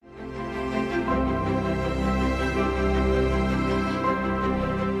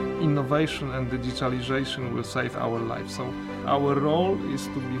innovation and digitalization will save our lives. So our role is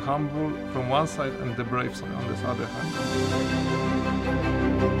to be humble from one side and the brave side on this other hand.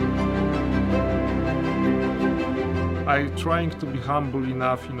 I'm trying to be humble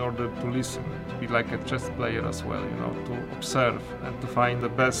enough in order to listen, to be like a chess player as well, to observe and to find the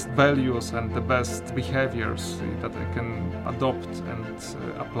best values and the best behaviors that I can adopt and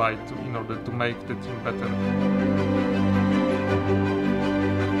apply in order to make the team better.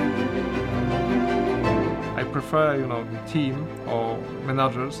 I prefer, the team or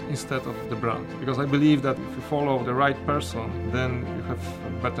managers instead of the brand, because I believe that if you follow the right person, then you have a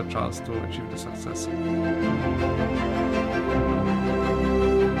better chance to achieve the success.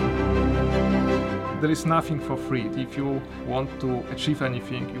 There is nothing for free. If you want to achieve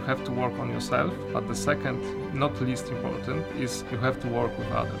anything, you have to work on yourself. But the second, not least important, is you have to work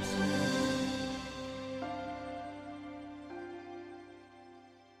with others.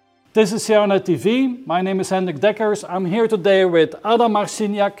 This is CRNet TV. My name is Hendrik Dekkers. I'm here today with Adam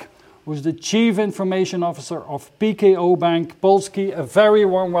Marciniak, who's the Chief Information Officer of PKO Bank Polski. A very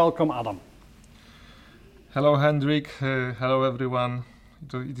warm welcome, Adam. Hello, Hendrik. Hello, everyone.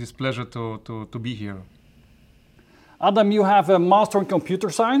 It is a pleasure to be here. Adam, you have a Master in Computer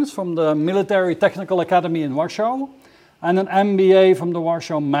Science from the Military Technical Academy in Warsaw and an MBA from the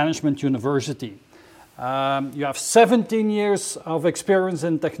Warsaw Management University. You have 17 years of experience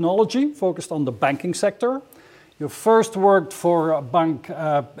in technology, focused on the banking sector. You first worked for Bank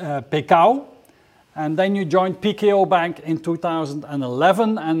Pekao, and then you joined PKO Bank in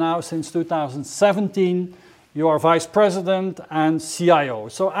 2011, and now since 2017, you are Vice President and CIO.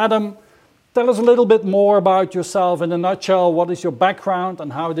 So Adam, tell us a little bit more about yourself in a nutshell. What is your background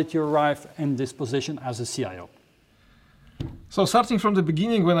and how did you arrive in this position as a CIO? So starting from the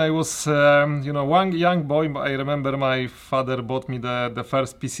beginning, when I was, one young boy, I remember my father bought me the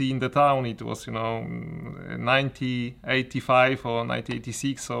first PC in the town. It was, 1985 or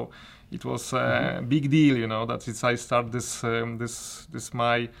 1986. So it was a big deal, that is, I started this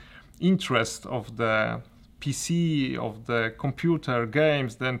my interest of the PC, of the computer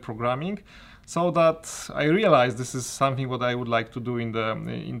games, then programming, so that I realized this is something what I would like to do in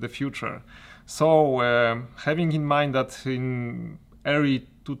the future. So having in mind that in early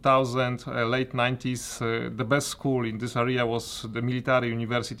 2000, late 90s, the best school in this area was the Military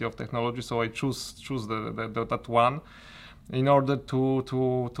University of Technology, so I choose that one in order to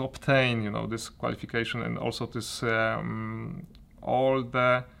obtain, this qualification and also this all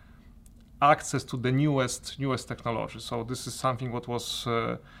the access to the newest technology. So this is something what was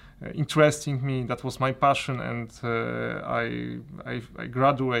interesting me. That was my passion, and I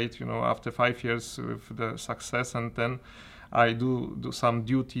graduate, after 5 years with the success, and then I do some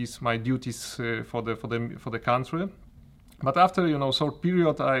duties, my duties for the country. But after short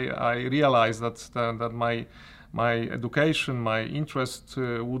period, I realized that my education, my interest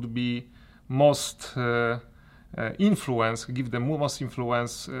would be most give the most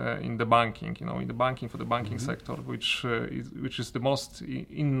influence in the banking, in the banking for the banking sector, which is the most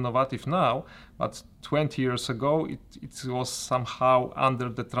innovative now. But 20 years ago, it was somehow under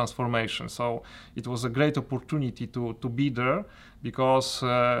the transformation. So it was a great opportunity to be there, because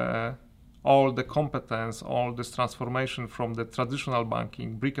all the competence, all this transformation from the traditional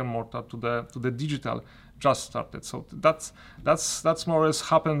banking, brick and mortar, to the digital just started. So that's more or less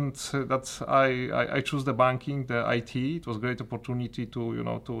happened. That I choose the banking, the IT. It was a great opportunity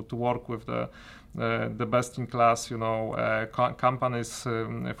to work with the best in class companies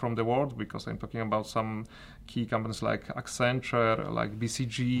from the world, because I'm talking about some key companies like Accenture, like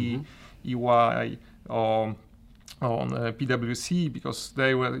BCG, EY, or on PwC, because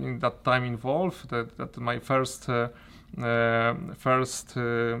they were in that time involved. That my first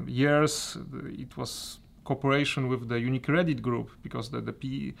years, it was cooperation with the UniCredit Group, because the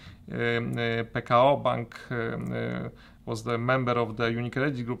PKO Bank was the member of the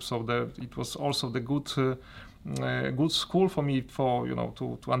UniCredit Group. So it was also the good school for me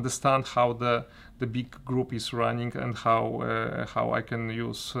to understand how the big group is running, and how I can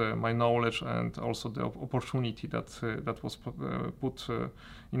use my knowledge and also the opportunity that was put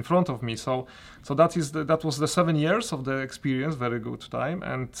in front of me. So that was the 7 years of the experience, very good time.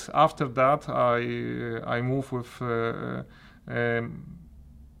 And after that, I moved with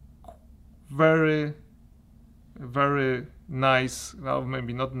very nice, well,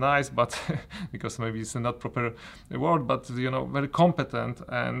 maybe not nice, but because maybe it's not proper word, but very competent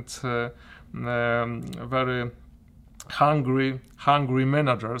and very hungry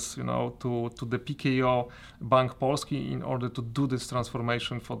managers, to the PKO Bank Polski in order to do this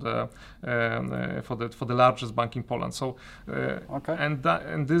transformation for the largest bank in Poland. So,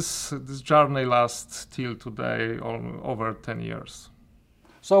 and this journey lasts till today, over 10 years.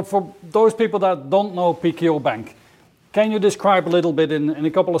 So, for those people that don't know PKO Bank, can you describe a little bit in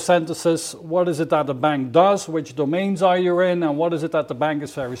a couple of sentences what is it that the bank does, which domains are you in, and what is it that the bank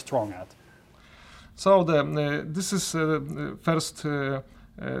is very strong at? So this is first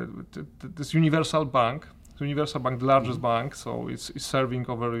this Universal Bank. Universal Bank, the largest bank, so it's serving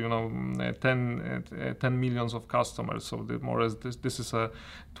over 10 millions of customers. So more or less this is a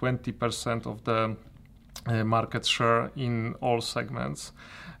 20% of the market share in all segments.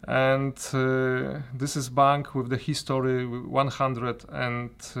 And this is bank with the history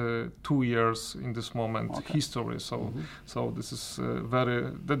 102 years in this moment history. So so this is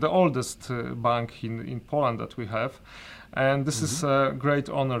the oldest bank in Poland that we have, and this is a great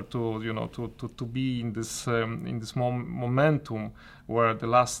honor to to be in this momentum where the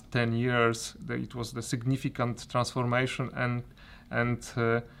last 10 years it was the significant transformation and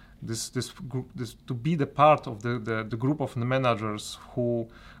this to be the part of the group of the managers who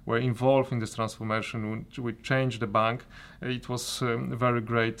were involved in this transformation, which changed the bank. It was a very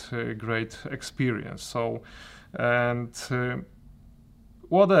great experience. So, and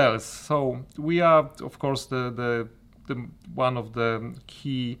what else? So we are, of course, the one of the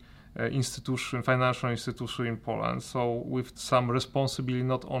key financial institution in Poland. So with some responsibility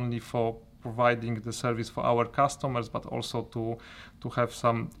not only for providing the service for our customers, but also to have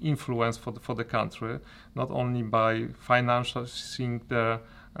some influence for the country, not only by financing the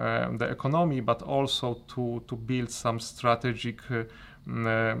economy, but also to build some strategic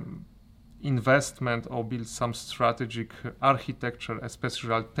investment or build some strategic architecture,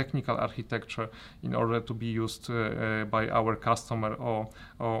 especially technical architecture, in order to be used by our customer or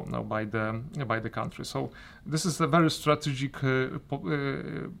by the country. So this is a very strategic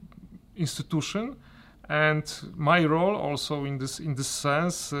institution, and my role also in this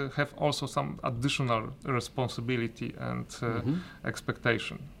sense have also some additional responsibility and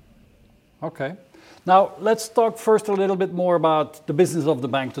expectation. Okay. Now let's talk first a little bit more about the business of the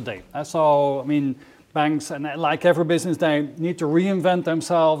bank today. So I mean, banks, and like every business, they need to reinvent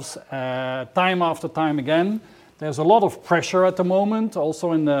themselves time after time again. There's a lot of pressure at the moment,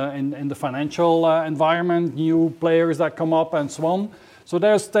 also in the financial environment, new players that come up and so on. So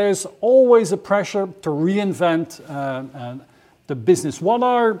there's always a pressure to reinvent the business. What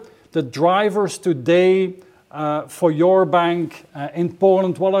are the drivers today for your bank in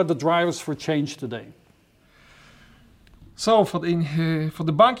Poland? What are the drivers for change today? So for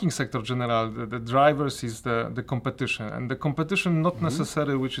the banking sector general, the drivers is the competition, and the competition not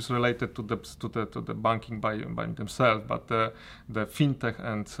necessarily which is related to the banking by themselves, but the fintech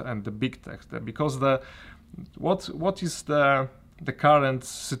and the big tech, because what is the current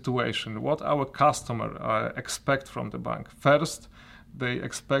situation, what our customer expect from the bank. First, they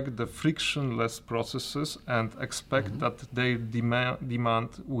expect the frictionless processes and expect that their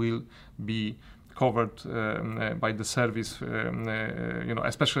demand will be covered by the service,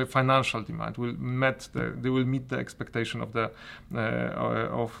 especially financial demand they will meet the expectation of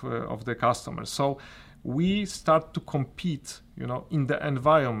the customers. So we start to compete, in the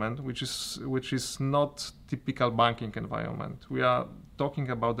environment which is not typical banking environment. We are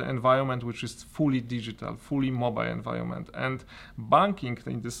talking about the environment which is fully digital, fully mobile environment, and banking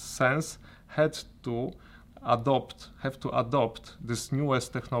in this sense have to adopt this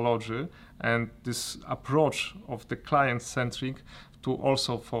newest technology and this approach of the client-centric to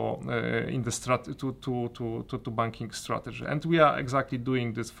also to banking strategy, and we are exactly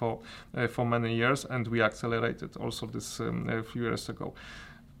doing this for many years, and we accelerated also this a few years ago.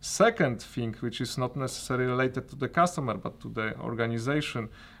 Second thing, which is not necessarily related to the customer but to the organization,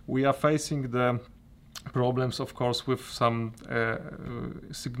 we are facing the problems, of course, with some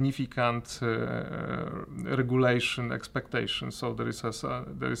significant regulation expectations. So there is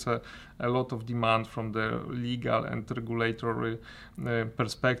a lot of demand from the legal and regulatory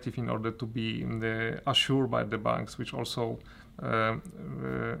perspective in order to be assured by the banks, which also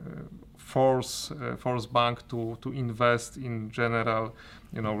force bank to invest in general,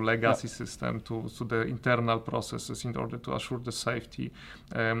 legacy system to the internal processes in order to assure the safety,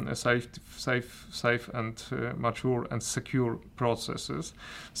 safe and mature and secure processes.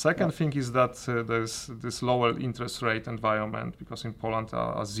 Second thing is that there's this lower interest rate environment, because in Poland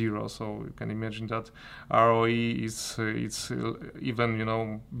are zero, so you can imagine that ROE is it's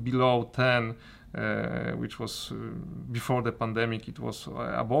even below 10. which was before the pandemic, it was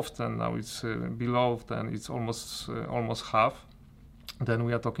above 10. Now it's below 10. It's almost half. Then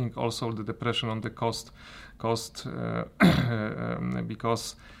we are talking also the depression on the cost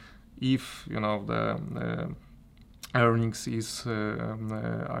because if the earnings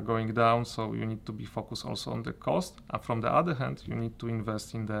are going down, so you need to be focused also on the cost. And from the other hand, you need to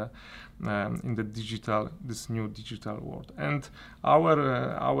invest in the this new digital world. And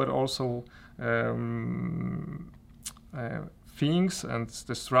our also things and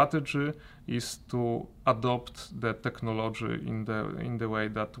the strategy is to adopt the technology in the way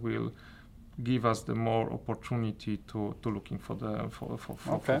that will give us the more opportunity to looking for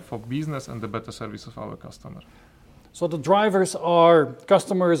business and the better service of our customer. So the drivers are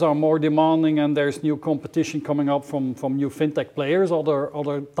customers are more demanding, and there's new competition coming up from new fintech players,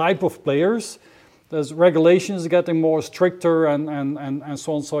 other type of players. There's regulations getting more stricter and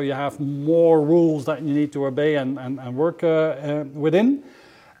so on. So you have more rules that you need to obey and work within.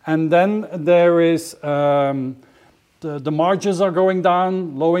 And then there is the margins are going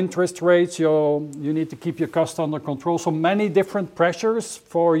down, low interest rates. You need to keep your costs under control. So many different pressures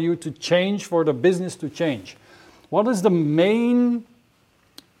for you to change, for the business to change. What is the main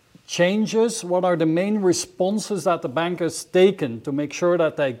changes? What are the main responses that the bank has taken to make sure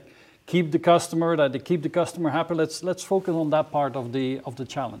that they keep the customer, happy? Let's focus on that part of the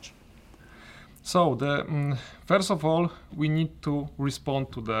challenge. So first of all, we need to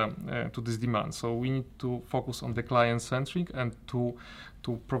respond to this demand. So we need to focus on the client-centric and to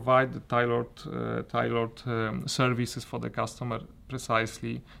provide the tailored services for the customer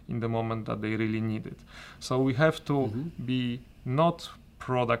precisely in the moment that they really need it. So we have to be not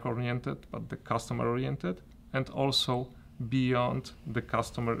product-oriented, but the customer-oriented, and also beyond the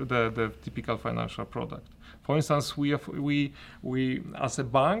customer, the typical financial product. For instance, we as a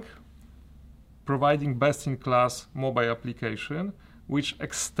bank providing best-in-class mobile application which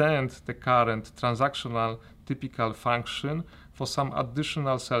extend the current transactional typical function for some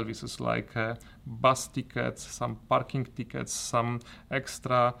additional services like bus tickets, some parking tickets, some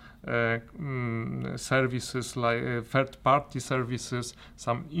extra services like third-party services,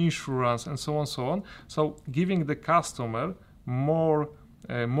 some insurance, and so on. So giving the customer more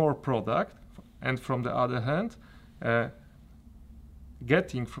product, and from the other hand,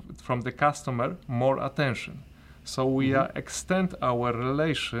 getting from the customer more attention. So we extend our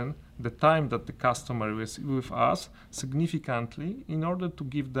relation, the time that the customer is with us, significantly in order to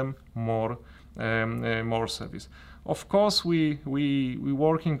give them more service. Of course, we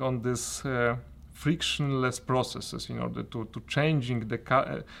working on this frictionless processes in order to changing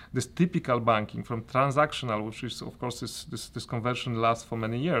this typical banking from transactional, which is of course this conversion lasts for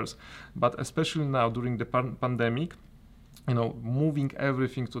many years, but especially now during the pandemic, moving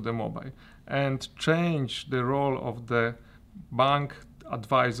everything to the mobile and change the role of the bank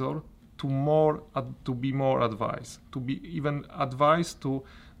advisor to be more advised, to be even advised to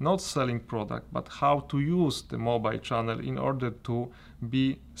not selling product, but how to use the mobile channel in order to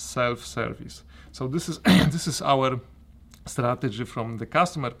be self-service. So this is our strategy from the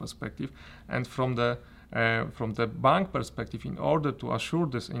customer perspective, and from the bank perspective, in order to assure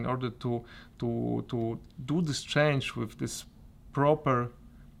this, in order to do this change with this proper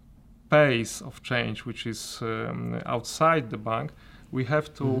pace of change, which is outside the bank, we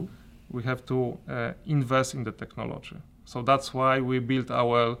have to invest in the technology. So that's why we built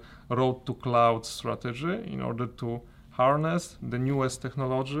our road to cloud strategy in order to harness the newest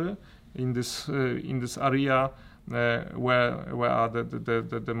technology in this area where are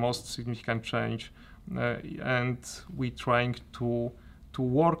the most significant change. And we trying to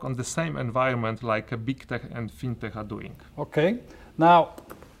work on the same environment like a big tech and fintech are doing. Okay, now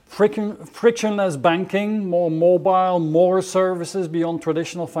frictionless banking, more mobile, more services beyond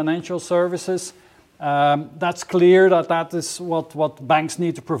traditional financial services. That's clear that is what banks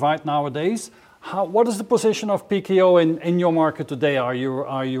need to provide nowadays. What is the position of PKO in your market today? Are you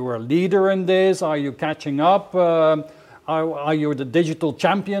a leader in this? Are you catching up? Are you the digital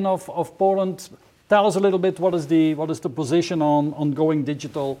champion of Poland? Tell us a little bit, what is the position on going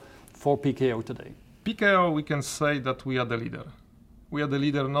digital for PKO today? PKO, we can say that we are the leader. We are the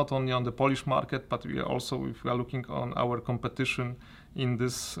leader not only on the Polish market, but we are also, if we are looking on our competition in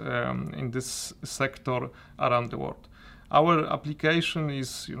this sector around the world. Our application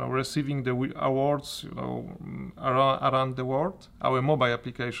is, receiving the awards, around the world. Our mobile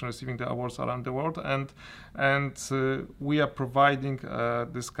application receiving the awards around the world, and we are providing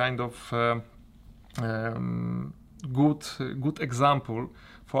this kind of good example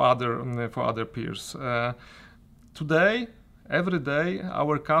for other peers. Today, every day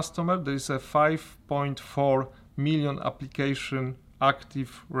our customer, there is a 5.4 million application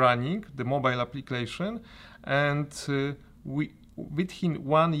active running, the mobile application, and we within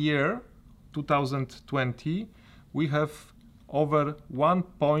 1 year, 2020, we have over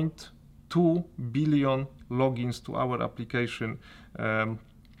 1.2 billion logins to our application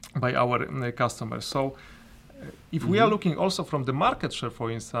by our customers. So if we are looking also from the market share, for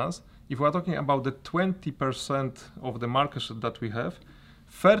instance, if we are talking about the 20% of the market share that we have,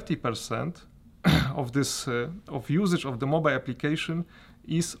 30% of this of usage of the mobile application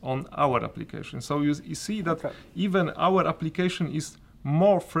is on our application. So you see that even our application is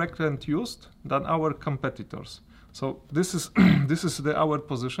more frequent used than our competitors. So this is our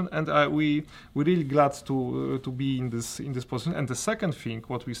position, and we really glad to be in this position. And the second thing,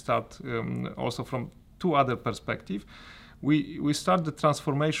 what we start also from two other perspective, we start the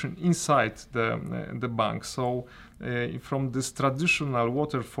transformation inside the bank. So from this traditional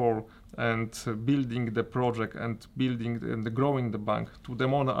waterfall and building the project and building and growing the bank to the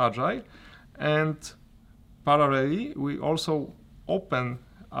more agile, and parallelly we also open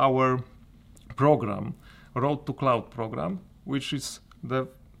our program, Road to Cloud program, which is the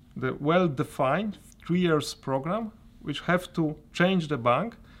well-defined 3 years program, which have to change the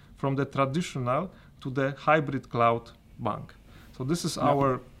bank from the traditional to the hybrid cloud bank. So this is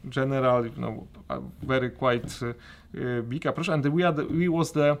our general, very quite big approach, and we are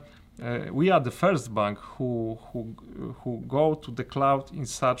the first bank who go to the cloud in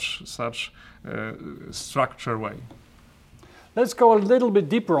such structured way. Let's go a little bit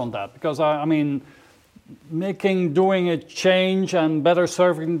deeper on that, because I mean, doing a change and better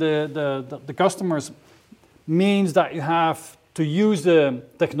serving the customers means that you have to use the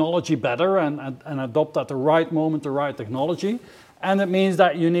technology better and adopt at the right moment the right technology, and it means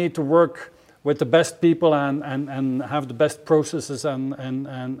that you need to work with the best people and have the best processes and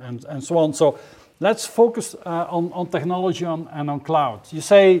so on. So let's focus on technology and on cloud. You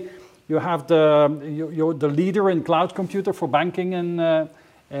say you have you're the leader in cloud computer for banking, and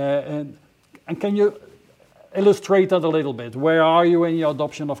can you illustrate that a little bit? Where are you in your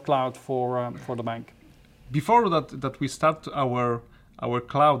adoption of cloud for the bank? Before that we start our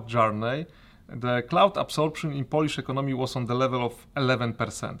cloud journey, the cloud absorption in Polish economy was on the level of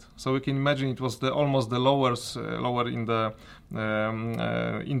 11%. So we can imagine it was almost the lower in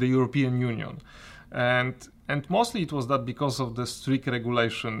the European Union, and mostly it was that because of the strict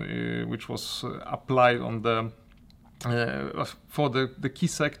regulation which was applied on for the key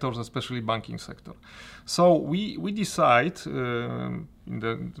sectors, especially banking sector. So we decide in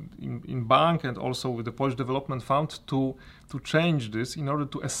bank and also with the Polish Development Fund to change this in order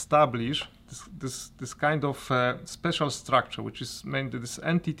to establish this kind of special structure, which is mainly this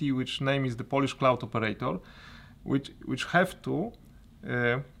entity which name is the Polish Cloud Operator, which have to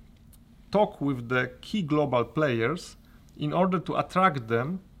talk with the key global players in order to attract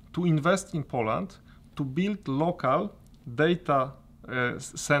them to invest in Poland, to build local data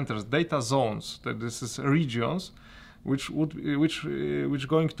centers, data zones. That this is regions, which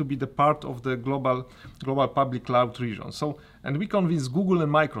going to be the part of the global public cloud region. So, and we convince Google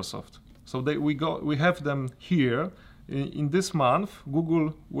and Microsoft. So we have them here. In this month,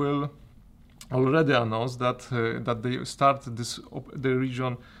 Google will already announce that they start the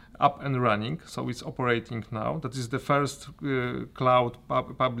region up and running, so it's operating now. That is the first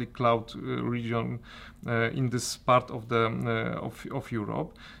public cloud region in this part of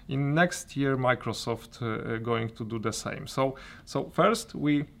Europe. In next year, Microsoft going to do the same. So first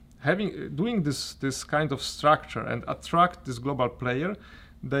doing this kind of structure and attract this global player,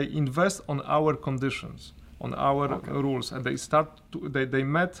 they invest on our conditions, on our rules, and they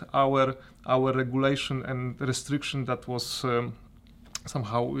met our regulation and restriction that was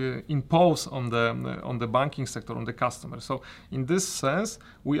somehow imposed on the banking sector, on the customer. So in this sense,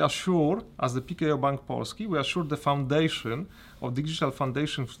 we assure, as the PKO Bank Polski, we assure the foundation of digital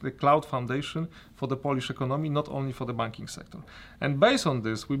foundation, the cloud foundation for the Polish economy, not only for the banking sector. And based on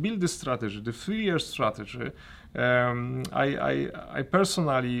this, we build this strategy, the 3-year strategy. I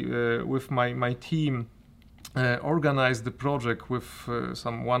personally, with my team, organized the project with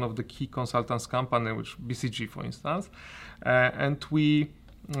one of the key consultants company, which BCG, for instance, and we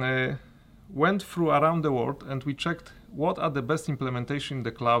went through around the world and we checked what are the best implementation in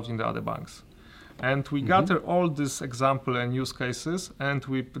the cloud in the other banks, and we gathered all these example and use cases, and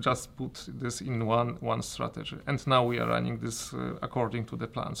we just put this in one strategy, and now we are running this according to the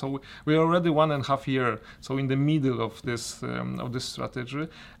plan. So we are already 1.5 years, so in the middle of this strategy,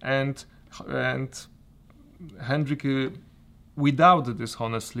 and Hendrik, without this,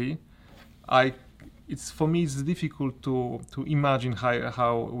 honestly, it's for me it's difficult to imagine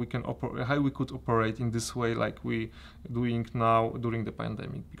how we could operate in this way like we doing now during the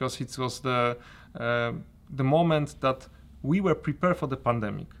pandemic, because it was the moment that we were prepared for the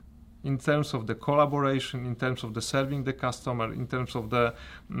pandemic in terms of the collaboration, in terms of the serving the customer, in terms of the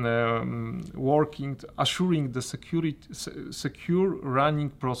assuring the secure running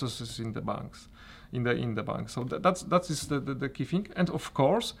processes in the banks. In the bank, so that is the key thing. And of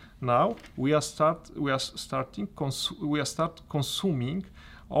course, now we start consuming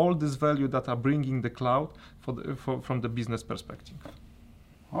all this value that are bringing the cloud from the business perspective.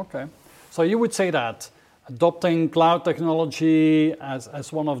 Okay, so you would say that adopting cloud technology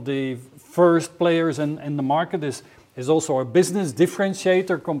as one of the first players in the market is also a business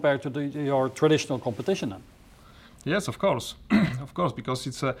differentiator compared to your traditional competition. Then? Yes, of course, of course, because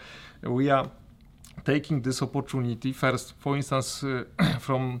we are taking this opportunity first, for instance,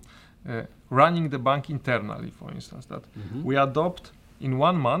 from running the bank internally, for instance, that we adopt in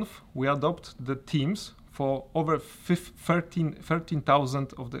 1 month, we adopt the teams for over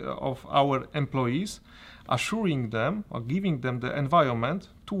 13,000 of our employees, assuring them or giving them the environment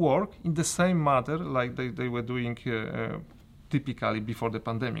to work in the same manner like they were doing typically before the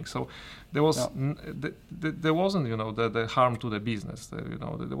pandemic. So there was there wasn't the harm to the business.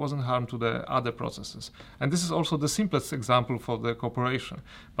 There wasn't harm to the other processes. And this is also the simplest example for the cooperation.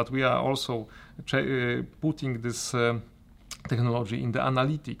 But we are also putting this technology in the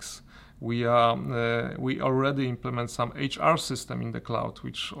analytics. We already implement some HR system in the cloud,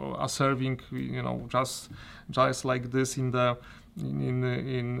 which are serving just like this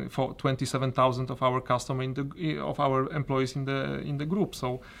for 27,000 of our of our employees in the group.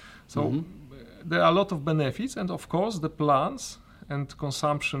 So there are a lot of benefits, and of course the plans and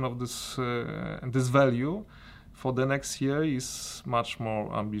consumption of this and this value for the next year is much more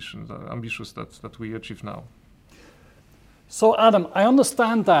ambitious that we achieve now. So Adam, I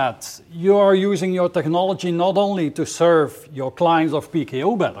understand that you are using your technology not only to serve your clients of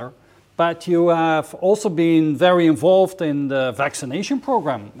PKO better, but you have also been very involved in the vaccination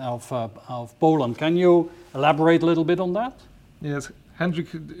program of Poland. Can you elaborate a little bit on that? Yes,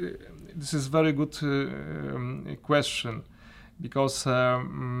 Hendrik, this is a very good question, because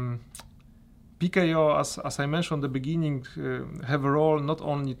PKO, as I mentioned at the beginning, have a role not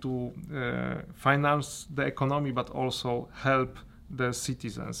only to finance the economy but also help the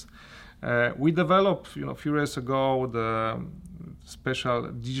citizens. We developed, a few years ago, the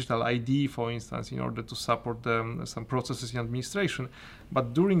special digital ID, for instance, in order to support some processes in administration.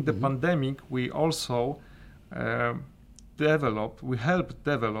 But during the pandemic, we also helped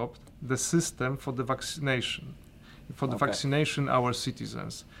develop the system for the vaccination, vaccination our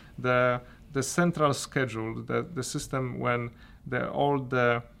citizens. The central schedule, the system when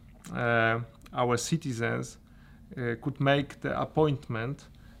our citizens could make the appointment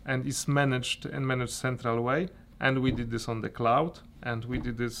and is managed central way. And we did this on the cloud, and we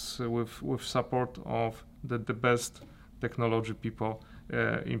did this with support of the best technology people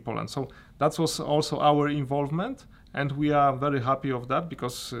in Poland. So that was also our involvement, and we are very happy of that,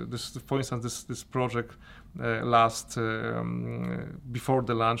 because for instance, this project last before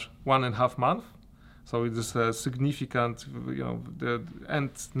the launch 1.5 months. So it is a significant, and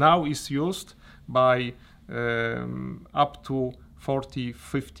now is used by up to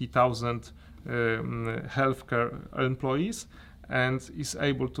 50,000 healthcare employees, and is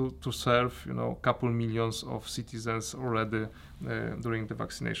able to serve couple millions of citizens already during the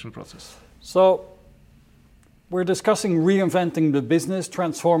vaccination process. So we're discussing reinventing the business,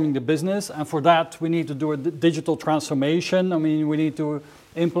 transforming the business, and for that we need to do a digital transformation. I mean, we need to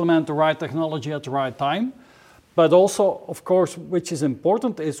implement the right technology at the right time. But also, of course, which is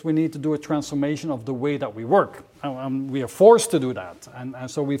important, is we need to do a transformation of the way that we work. We are forced to do that,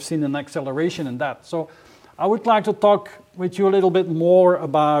 and so we've seen an acceleration in that. So I would like to talk with you a little bit more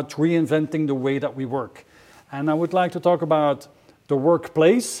about reinventing the way that we work. And I would like to talk about the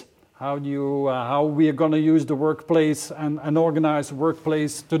workplace, how we are going to use the workplace and organize the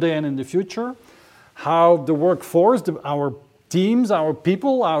workplace today and in the future, how the workforce, our teams, our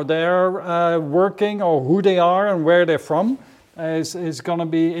people out there working, or who they are and where they're from, is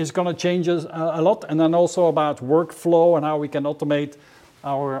going to change a lot, and then also about workflow and how we can automate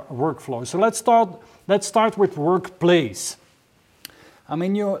our workflow. So let's start with workplace. I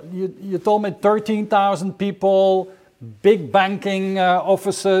mean, you told me 13,000 people, big banking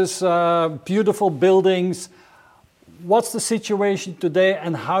offices, beautiful buildings. What's the situation today,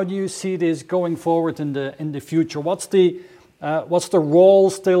 and how do you see this going forward in the future? What's the role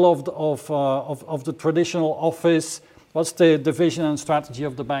still of the traditional office? What's the vision and strategy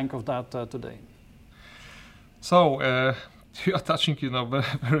of the bank of that today? So you are touching, very,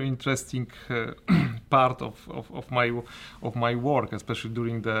 very interesting part of my work, especially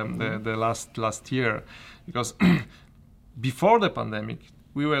during the last year, because before the pandemic,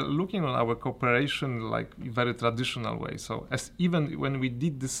 we were looking on our cooperation like very traditional way. So as even when we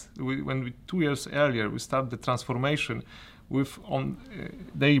did this, when we 2 years earlier we started the transformation, with on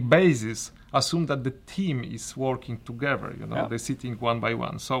their basis assume that the team is working together. They're sitting one by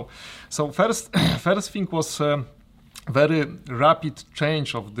one. So first thing was very rapid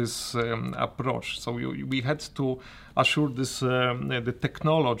change of this approach. So we had to assure this the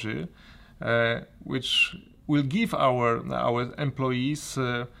technology which will give our employees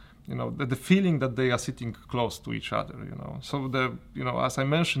the feeling that they are sitting close to each other. So as I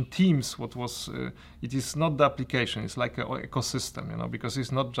mentioned, Teams, it is not the application, it's like an ecosystem, because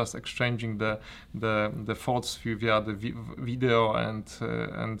it's not just exchanging the thoughts via the video and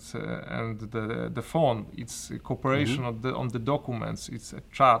the phone. It's a cooperation on the documents, it's a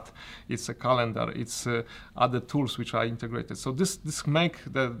chat, it's a calendar, it's other tools which are integrated. So this make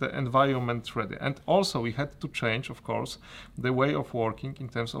the environment ready. And also we had to change, of course, the way of working in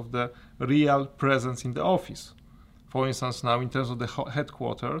terms of the real presence in the office. For instance, now in terms of the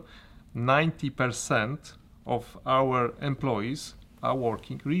headquarters, 90% of our employees are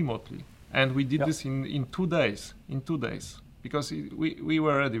working remotely, and we did this in 2 days. Because we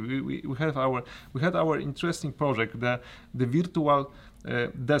were ready. We had our interesting project, the virtual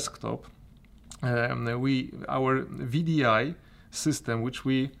desktop. Our VDI system, which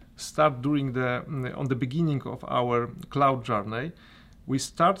we start on the beginning of our cloud journey. We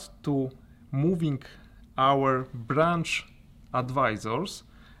start to moving our branch advisors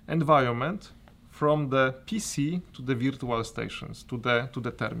environment from the PC to the virtual stations, to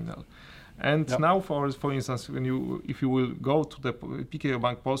the terminal. And now, for instance, if you will go to the PKO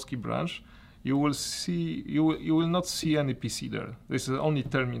Bank Polski branch, you will not see any PC there. This is only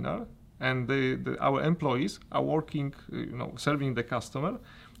terminal, and our employees are working, serving the customer,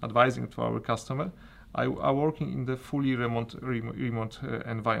 advising to our customer. Are working in the fully remote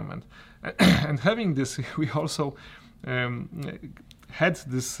environment, and having this, we also had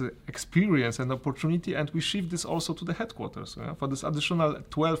this experience and opportunity, and we shift this also to the headquarters for this additional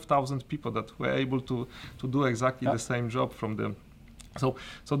 12,000 people that were able to do exactly the same job from them. So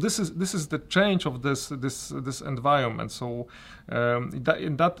this is the change of this environment. So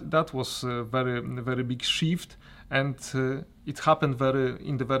that was a very big shift. And it happened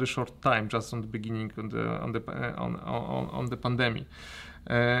in the very short time, just on the beginning on the pandemic.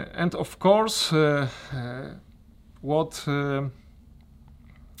 And of course, what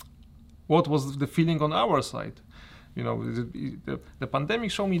was the feeling on our side? The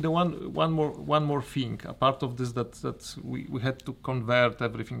pandemic showed me the one more thing. A part of this that we had to convert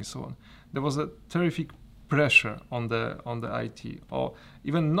everything and so on. There was a terrific pressure on the IT, or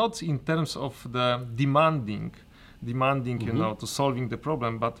even not in terms of the demanding, to solving the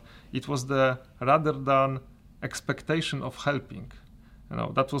problem, but it was rather than expectation of helping.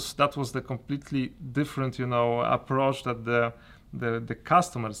 That was the completely different, approach that the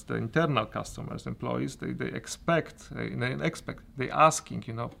customers, the internal customers, employees, they expect, they asking,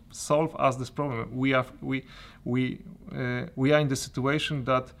 solve us this problem. We are in the situation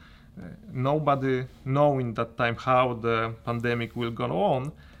that nobody knowing that time how the pandemic will go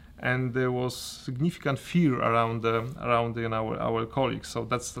on. And there was significant fear around our colleagues. So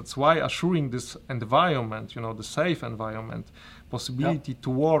that's why assuring this environment, the safe environment, possibility to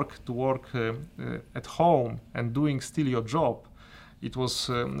work at home and doing still your job, it was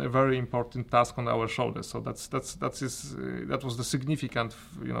a very important task on our shoulders. So that was the significant,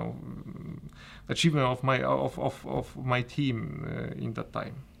 achievement of my team in that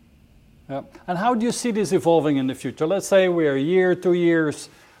time. Yeah. And how do you see this evolving in the future? Let's say we're a year, 2 years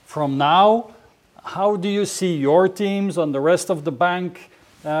from now. How do you see your teams and the rest of the bank?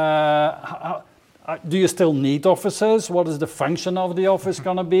 Do you still need offices? What is the function of the office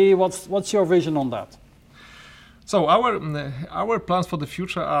going to be? What's your vision on that? So our plans for the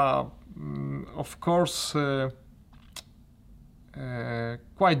future are, of course,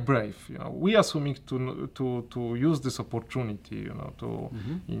 quite brave. We are assuming to use this opportunity,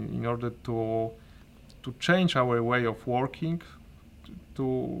 in order to change our way of working.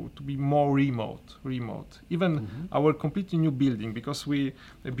 To be more remote. Even our completely new building, because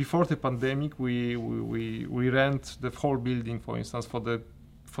before the pandemic we rent the whole building, for instance, for the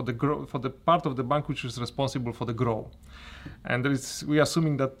part of the bank which is responsible for the growth. And we are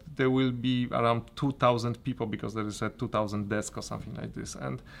assuming that there will be around 2,000 people, because there is a 2,000 desk or something like this.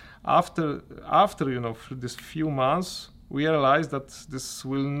 And after this few months, we realized that this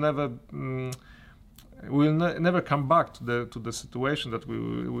will never we'll never come back to the situation that we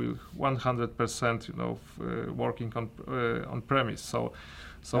will 100% working on premise. So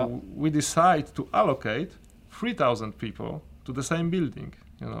we decide to allocate 3,000 people to the same building,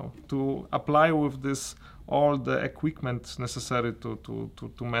 to apply with this all the equipment necessary to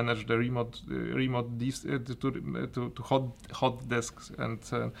manage the remote to hot desks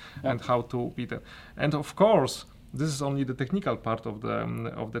and how to be there. And of course, this is only the technical part of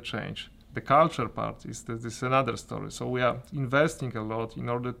the change. The culture part is another story. So we are investing a lot in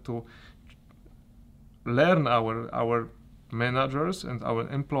order to learn our managers and our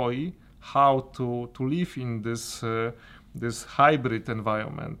employee how to live in this hybrid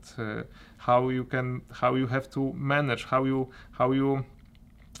environment. How you have to manage, how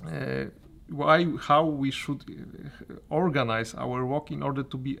we should organize our work in order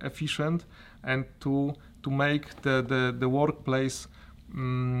to be efficient and to make the workplace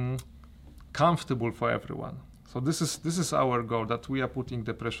comfortable for everyone. So this is our goal, that we are putting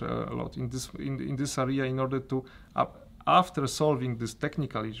the pressure a lot in this area in order to after solving this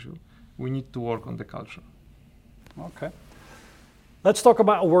technical issue, we need to work on the culture. Okay. Let's talk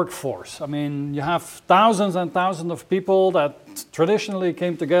about workforce. I mean, you have thousands and thousands of people that traditionally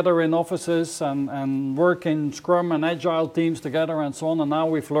came together in offices and work in Scrum and Agile teams together and so on, and now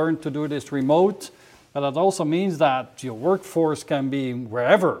we've learned to do this remote. But that also means that your workforce can be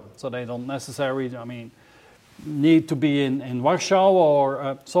wherever, so they don't necessarily, need to be in Warsaw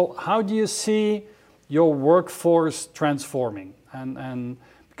or... So how do you see your workforce transforming? And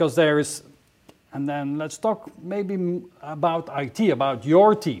because there is... And then let's talk maybe about IT, about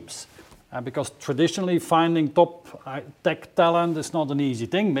your teams. Because traditionally finding top tech talent is not an easy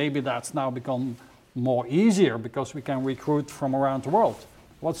thing. Maybe that's now become more easier because we can recruit from around the world.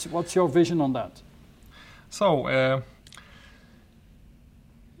 What's your vision on that? So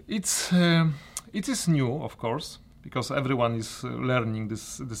it is new, of course, because everyone is learning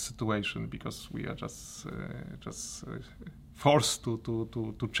this situation, because we are just forced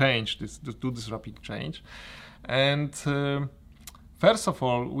to change this, to do this rapid change. And first of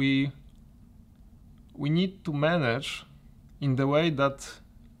all, we need to manage in the way that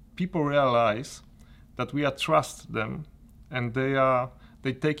people realize that we trust them and they're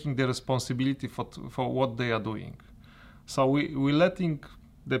taking the responsibility for what they are doing. So we're letting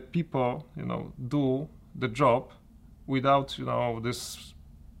the people, do the job without, this,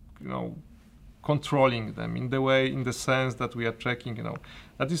 controlling them in the sense that we are checking,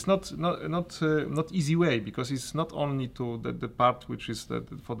 that is not easy way, because it's not only to the part which is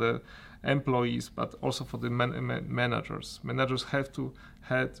for the employees, but also for the managers. Managers have to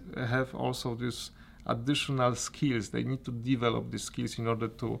have also this additional skills. They need to develop these skills in order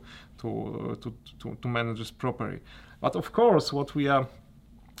to manage this properly. But of course, the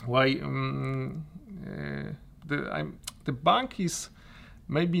bank is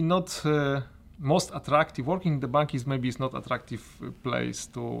maybe not most attractive. Working in the bank is not attractive place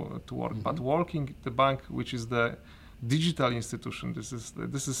to work. Mm-hmm. But working the bank, which is the digital institution, this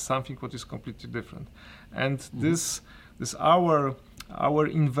is something what is completely different. And mm-hmm. this our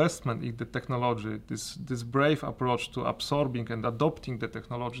investment in the technology, this brave approach to absorbing and adopting the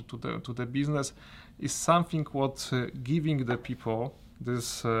technology to the business, is something what giving the people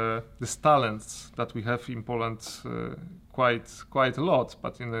this talents that we have in Poland quite a lot.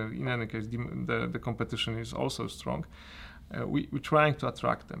 But in any case, the competition is also strong. We're trying to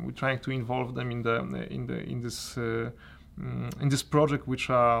attract them. We're trying to involve them in this project, which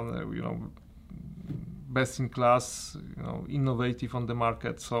are best in class, innovative on the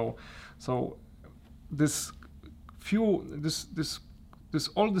market. So all these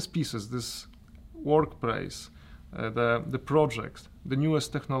pieces, this workplace, the projects, the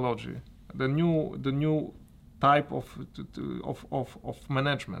newest technology, the new type of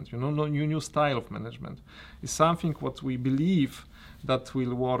management, new style of management, is something what we believe that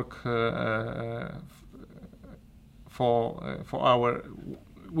will work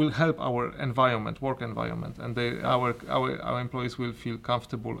will help our work environment, and our employees will feel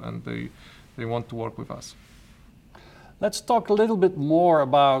comfortable and they want to work with us. Let's talk a little bit more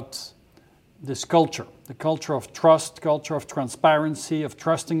about this culture, the culture of trust, culture of transparency, of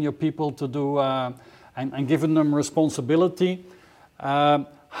trusting your people to do and giving them responsibility.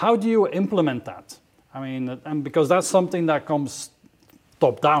 How do you implement that? And because that's something that comes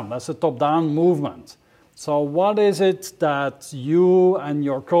top down, that's a top-down movement. So what is it that you and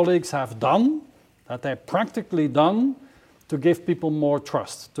your colleagues have done, that they've practically done, to give people more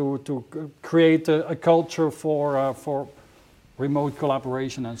trust, to create a culture for remote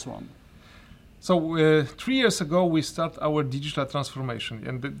collaboration and so on? So 3 years ago we started our digital transformation,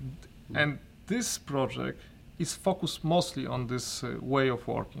 and this project is focused mostly on this way of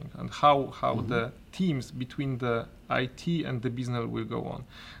working and how the teams between the IT and the business will go on.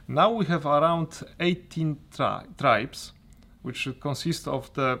 Now we have around 18 tribes, which consist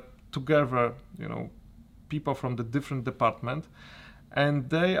of the together, people from the different department, and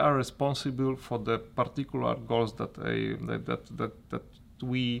they are responsible for the particular goals that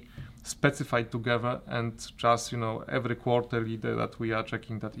we specify together, and just every quarterly that we are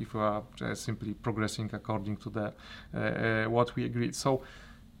checking that if we are simply progressing according to the what we agreed. So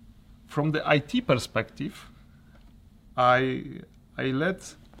from the IT perspective, I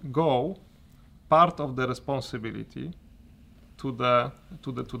let go part of the responsibility to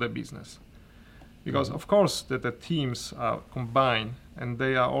the business, because of course the teams are combined and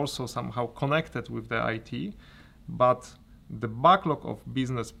they are also somehow connected with the IT, but the backlog of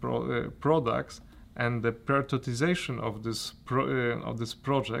business products and the prioritization of this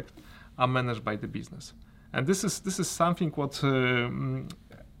project are managed by the business, and this is something what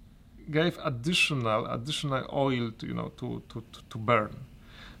gave additional oil to burn,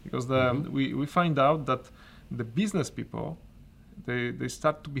 because we find out that the business people they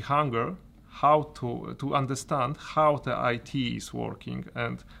start to be hungry how to understand how the IT is working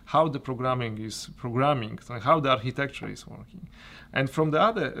and how the programming, and how the architecture is working. And from the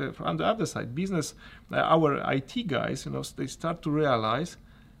other side, business, our IT guys, they start to realize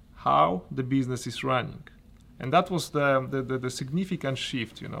how the business is running, and that was the significant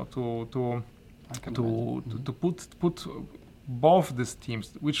shift, to put both these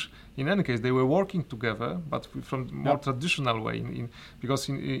teams, which in any case they were working together, but from more traditional way. Because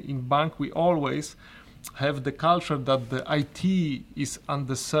in bank we always have the culture that the IT is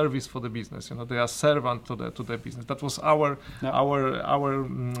under service for the business. They are servant to the business. That was our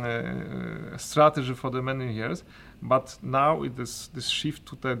strategy for the many years. But now it is this shift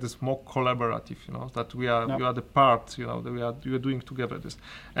to this more collaborative. That we are the part. That we are doing together this.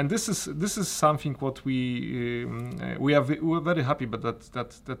 And this is something what we're very happy, but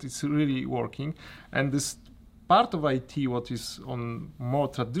that it's really working. And this part of IT, what is on more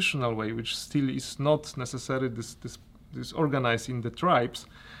traditional way, which still is not necessarily this organized in the tribes,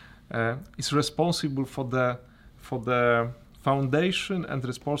 is responsible for the foundation and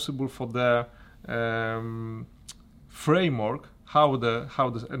responsible for the framework how the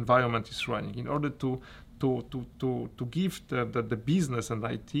environment is running, in order to give the business and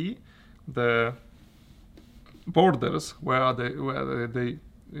IT the borders where they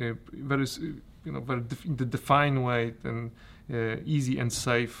very in the defined way and easy and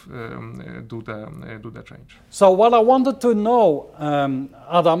safe do the change. So what I wanted to know,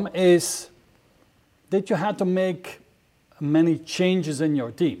 Adam, is did you have to make many changes in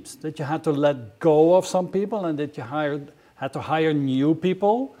your teams? Did you have to let go of some people, and did you had to hire new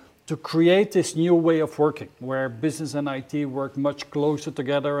people to create this new way of working, where business and IT work much closer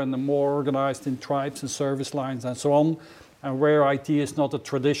together and are more organized in tribes and service lines and so on, and where IT is not a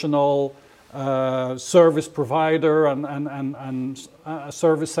traditional service provider and a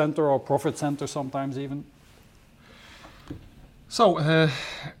service center or profit center sometimes even? So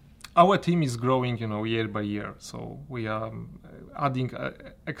our team is growing, year by year. So we are adding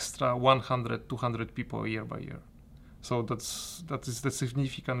extra 100, 200 people year by year. So that is the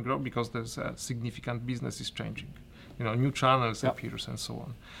significant growth, because there's a significant business is changing. New channels appears and so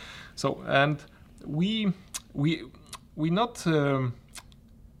on. So and we not.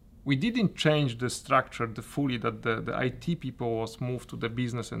 We didn't change the structure fully, that the IT people was moved to the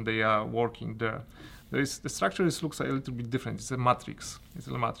business and they are working there. The structure looks a little bit different. It's a matrix.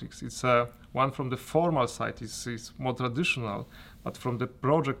 It's one from the formal side is more traditional, but from the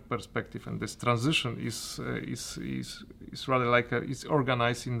project perspective and this transition is rather like it's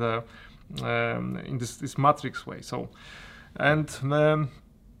organized in this matrix way. So, and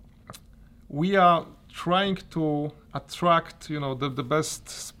we are trying to attract, the best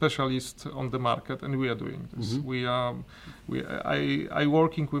specialists on the market, and we are doing this. I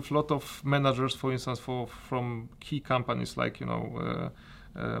working with a lot of managers, for instance, from key companies like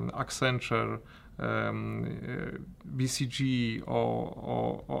Accenture, BCG,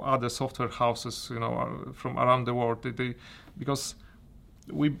 or other software houses, from around the world. Because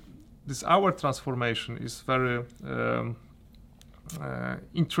our transformation is very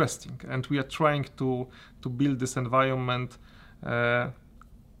interesting, and we are trying to build this environment,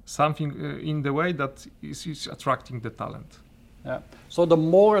 something in the way that is attracting the talent. Yeah. So the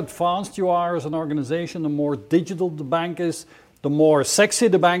more advanced you are as an organization, the more digital the bank is, the more sexy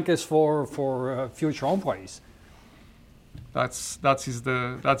the bank is for future employees. That is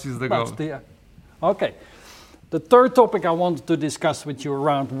the goal. Okay. The third topic I wanted to discuss with you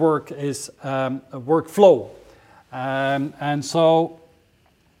around work is workflow. And so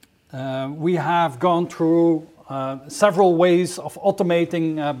we have gone through several ways of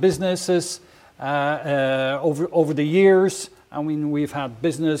automating businesses over the years. I mean, we've had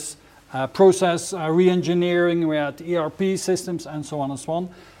business process re-engineering, we had ERP systems, and so on and so on.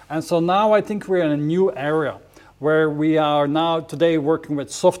 And so now I think we're in a new area where we are now today working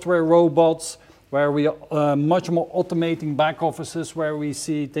with software robots, where we are much more automating back offices, where we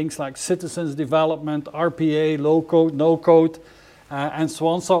see things like citizens development, RPA, low code, no code, and so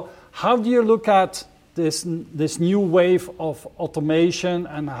on. So how do you look at this new wave of automation,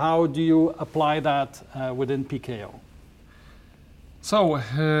 and how do you apply that within PKO? So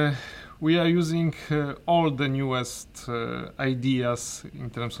we are using all the newest ideas in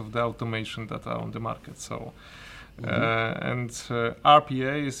terms of the automation that are on the market. So and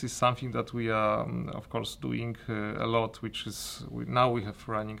RPA is something that we are of course doing a lot, which is now we have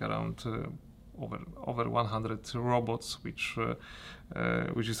running around over 100 robots, which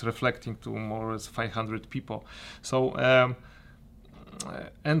is reflecting to more or less 500 people. So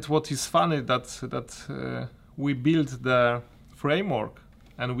and what is funny that we build the framework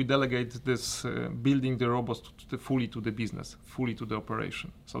and we delegate this building the robots fully to the business, fully to the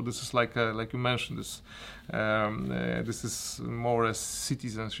operation. So this is like you mentioned, this is more a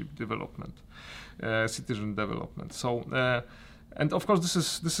citizen development. So and of course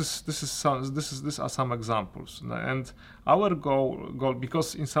these are some examples. And our goal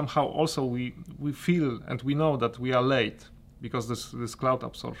because in somehow also we feel and we know that we are late, because this cloud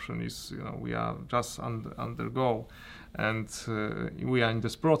absorption is, we are just undergo, and we are in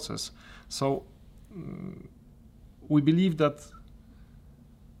this process. So we believe that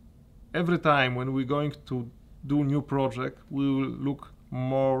every time when we're going to do new project, we will look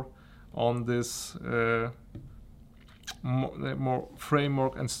more on this more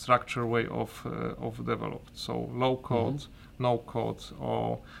framework and structure way of developed. So low code, no code,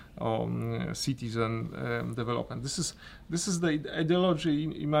 or citizen development. This is the ideology,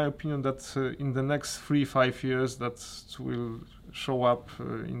 in my opinion, that in the next 3-5 years that will show up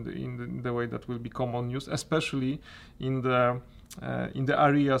in the way that will be common use, especially in the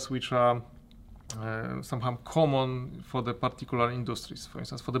areas which are somehow common for the particular industries. For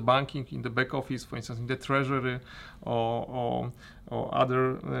instance, for the banking, in the back office, for instance, in the treasury, or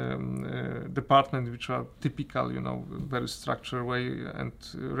other departments which are typical, very structured way and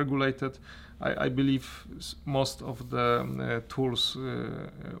regulated. I believe most of the tools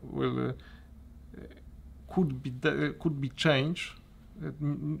could be changed.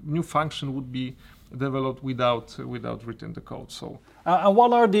 New function would be developed without written the code. So. And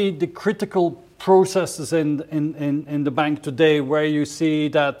what are the critical processes in the bank today where you see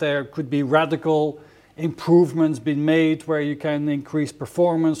that there could be radical improvements being made, where you can increase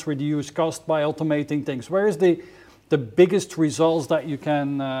performance, reduce cost by automating things? Where is the biggest results that you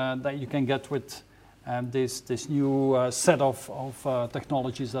can get with this new set of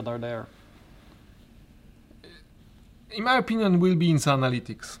technologies that are there? In my opinion, will be in the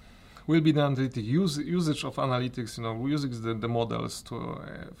analytics. Will be the analytic usage of analytics. Using the models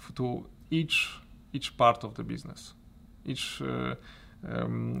to each part of the business, in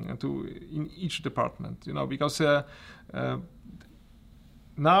each department. Because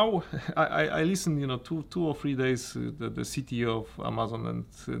now I listen. 2 or 3 days the CTO of Amazon,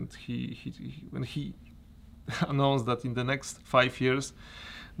 and he when he announced that in the next 5 years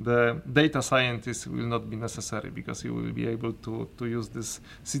the data scientist will not be necessary, because he will be able to use this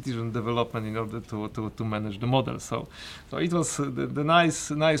citizen development in order to manage the model. So it was the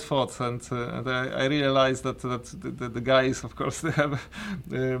nice thought, and I realized that the guys, of course, they have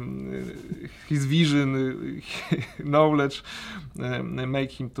his vision, knowledge,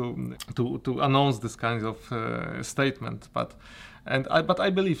 make him to announce this kind of statement. But I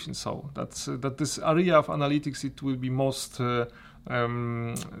believe in that this area of analytics, it will be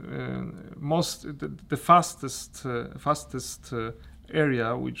the fastest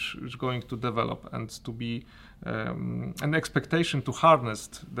area which is going to develop, and to be an expectation to harness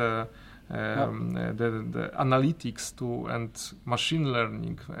the analytics and machine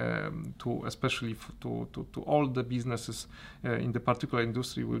learning to especially to all the businesses in the particular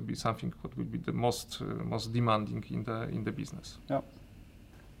industry will be something what will be the most demanding in the business. Yeah.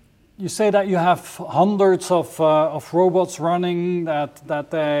 You say that you have hundreds of robots running,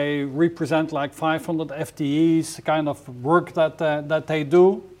 that they represent like 500 FTEs, kind of work that they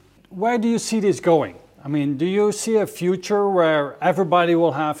do. Where do you see this going? I mean, do you see a future where everybody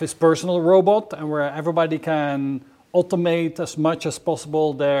will have his personal robot, and where everybody can automate as much as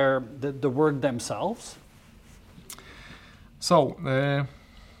possible the work themselves? So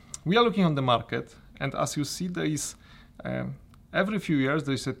we are looking on the market, and as you see, there is every few years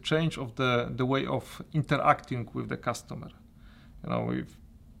there is a change of the way of interacting with the customer. A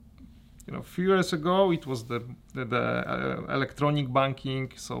few years ago it was the electronic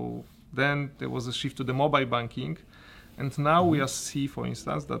banking. So then there was a shift to the mobile banking, and now we see, for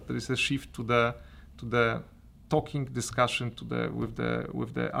instance, that there is a shift to the talking discussion with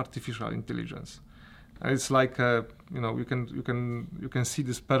the artificial intelligence. And it's like you can see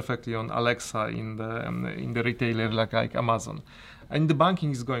this perfectly on Alexa in the retailer like Amazon, and the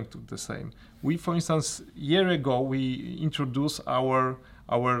banking is going to the same. We, for instance, a year ago we introduced our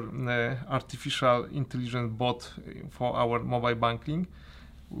artificial intelligence bot for our mobile banking,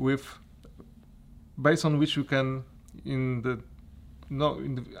 based on which you can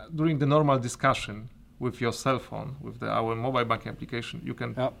during the normal discussion with your cell phone, with our mobile banking application, you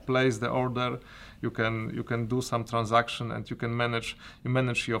can place the order, you can do some transaction, and you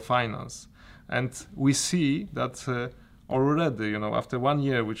manage your finance. And we see that already, after 1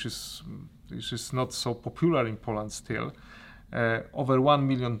 year, which is not so popular in Poland still, over 1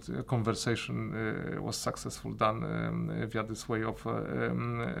 million conversation was successful done via this way of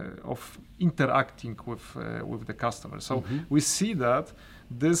interacting with the customer. So we see that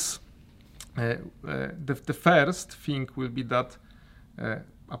this. The first thing will be that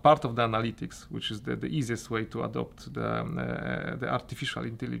a part of the analytics, which is the easiest way to adopt the artificial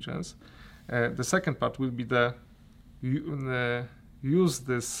intelligence. The second part will be use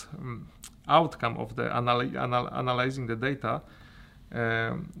this outcome of the analyzing the data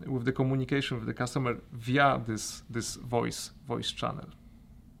with the communication with the customer via this voice channel.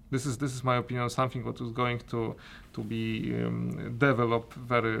 This is my opinion, something what is going to be developed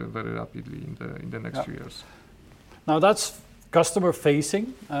very, very rapidly in the next few years. Now that's customer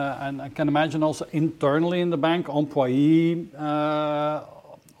facing, and I can imagine also internally in the bank, employee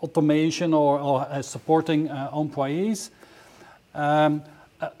automation or supporting employees. A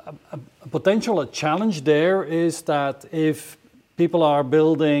potential challenge there is that if people are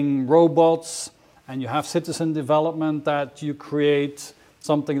building robots and you have citizen development, that you create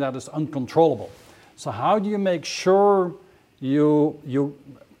something that is uncontrollable. So how do you make sure you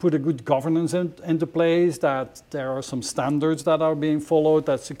put a good governance into place, that there are some standards that are being followed,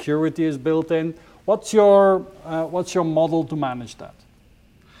 that security is built in? What's your model to manage that?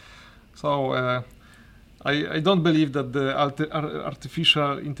 So I don't believe that the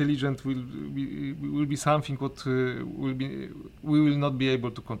artificial intelligence will be something what we will not be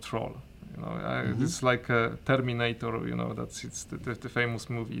able to control. It's like a Terminator. It's the famous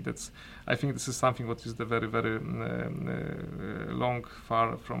movie. I think this is something what is the very, very long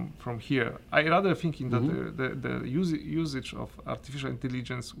far from here. I rather thinking that the usage of artificial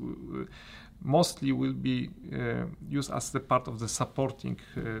intelligence mostly will be used as the part of the supporting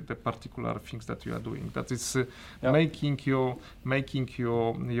the particular things that you are doing. That is making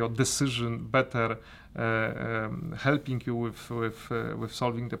your decision better, helping you with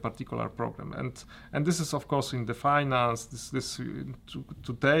solving the particular problem. And this is of course in the finance.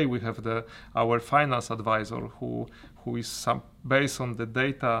 Today we have our finance advisor who is based on the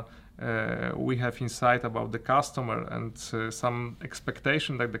data we have insight about the customer and some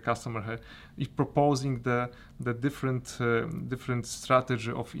expectation that the customer is proposing the different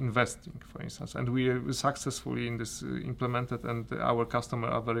strategy of investing, for instance, and we successfully in this implemented, and our customer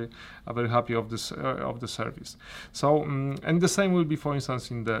are very happy of this of the service. So and the same will be, for instance,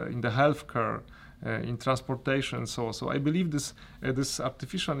 in the healthcare. In transportation, so I believe this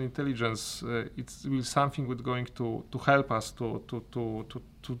artificial intelligence it will something that's going to help us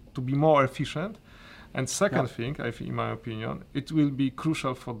to be more efficient. And second thing, I think, in my opinion, it will be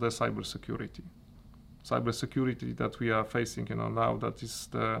crucial for the cybersecurity that we are facing. Now that is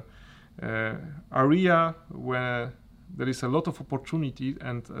the area where there is a lot of opportunity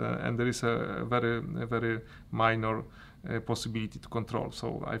and there is a very minor possibility to control.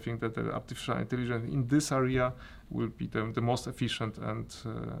 So I think that the artificial intelligence in this area will be the most efficient, and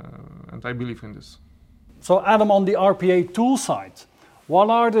I believe in this. So Adam, on the RPA tool side,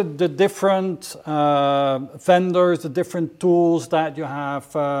 what are the different vendors, the different tools that you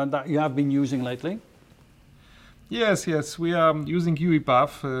have been using lately? Yes, we are using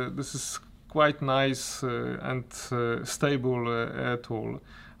UiPath. This is quite nice and stable tool.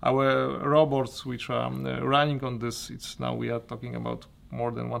 Our robots, which are running on this, we are talking about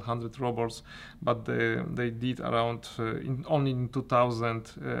more than 100 robots, but they did around only in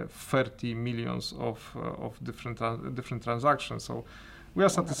 2030 millions of different transactions. So we are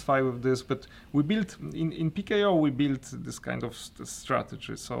satisfied with this. But we built in PKO, we built this kind of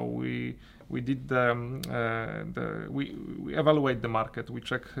strategy. So we we did we evaluate the market, we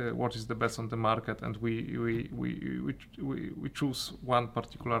check what is the best on the market, and we choose one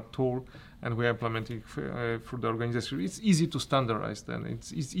particular tool, and we implement it through the organization. It's easy to standardize, then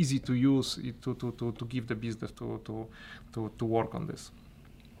it's easy to use it to give the business to work on this.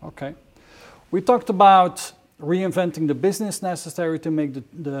 Okay, we talked about reinventing the business necessary to make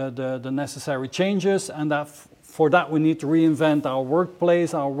the necessary changes, and that for that we need to reinvent our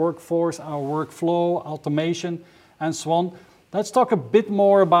workplace, our workforce, our workflow, automation, and so on. Let's talk a bit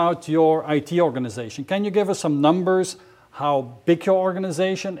more about your IT organization. Can you give us some numbers, how big your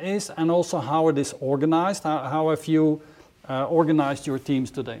organization is, and also how it is organized? How have you organized your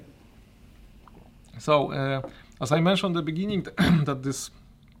teams today? So, as I mentioned at the beginning, that this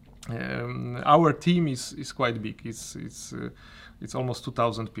our team is quite big. It's almost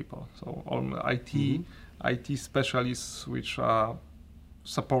 2,000 people. So all IT specialists which are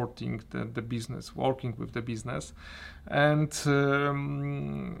supporting the business, working with the business, and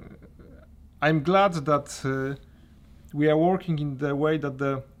I'm glad that we are working in the way that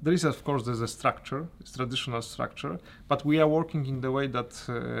there is, of course, there's a structure, it's traditional structure, but we are working in the way that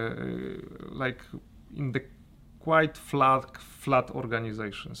like in the quite flat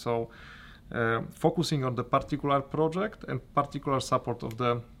organization. So focusing on the particular project and particular support of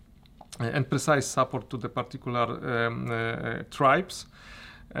the and precise support to the particular tribes.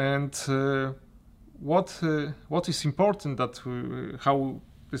 And what is important that how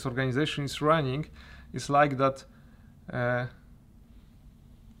this organization is running is like that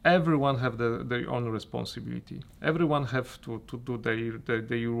everyone have their own responsibility. Everyone have to do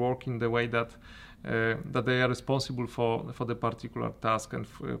their work in the way that they are responsible for the particular task and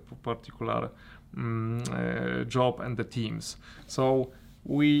for particular job and the teams. So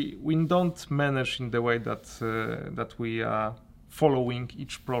we don't manage in the way that we are following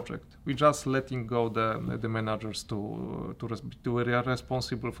each project. We just letting go the managers to be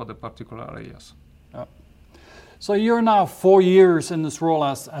responsible for the particular areas. So you're now 4 years in this role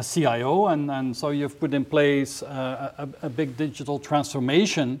as CIO, and so you've put in place a big digital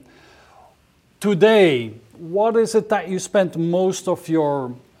transformation. Today, what is it that you spend most of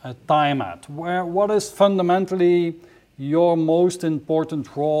your time at? What is fundamentally your most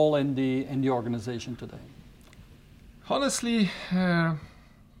important role in the organization today? Honestly,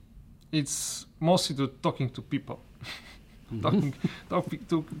 it's mostly talking to people.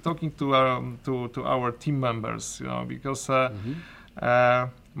 talking to our team members, you know, because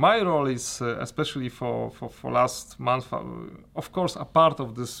my role is especially for last month, of course, a part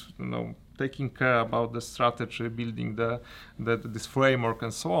of this, you know, taking care about the strategy, building this framework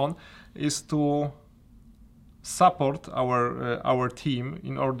and so on, is to support our team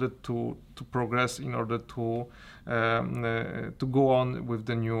in order to progress, in order to go on with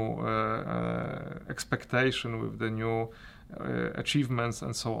the new expectation, with the new achievements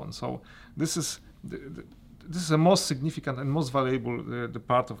and so on. So this is the most significant and most valuable the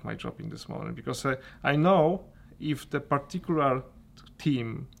part of my job in this moment, because I know if the particular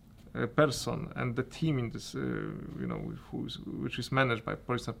team person and the team in this you know, which is managed by,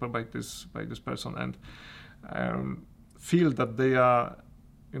 for example, by this person, and feel that they are,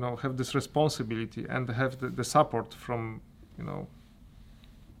 you know, have this responsibility and have the support from, you know,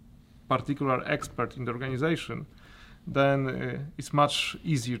 particular expert in the organization, then it's much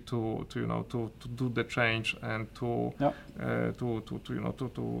easier to you know, to do the change and to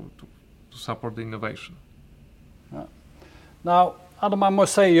support the innovation. Yeah. Now, Adam, I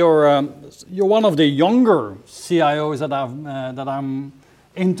must say you're one of the younger CIOs that I'm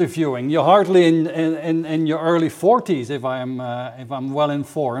interviewing. You're hardly in your early 40s, if I'm well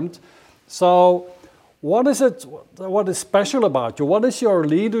informed. So, what is special about you? What is your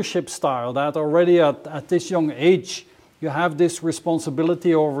leadership style that already at this young age you have this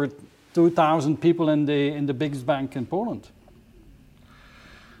responsibility over 2,000 people in the biggest bank in Poland?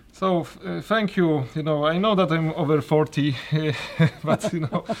 So thank you. You know, I know that I'm over 40, but you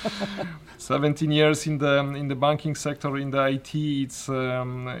know, 17 years in the banking sector, in the IT,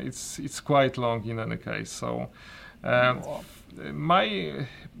 it's quite long in any case. So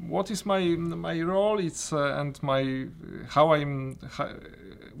what is my role? It's and my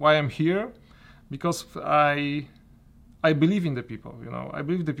why I'm here, because I believe in the people. You know, I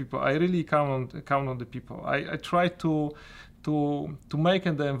believe the people. I really count on the people. I try to make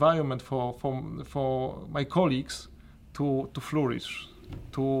the environment for my colleagues to flourish,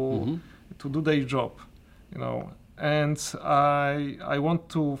 to do their job, you know, and I want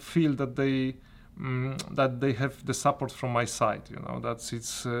to feel that they have the support from my side, you know.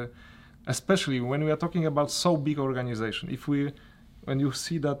 It's especially when we are talking about so big organization. When you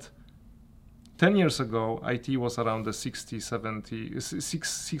see that 10 years ago, IT was around the 60, 70,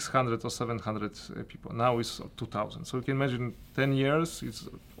 600 or 700 people. Now it's 2,000. So you can imagine 10 years, it's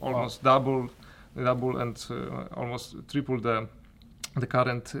almost double and almost triple the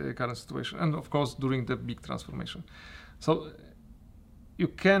current situation. And of course, during the big transformation. So you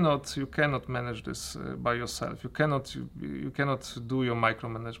cannot manage this by yourself. You cannot do your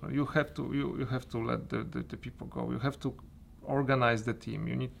micromanagement. You have to let the people go. You have to organize the team.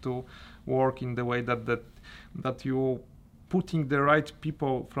 You need to work in the way that you putting the right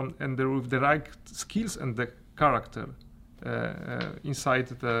people with the right skills and the character inside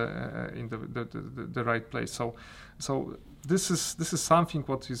the right place. So this is something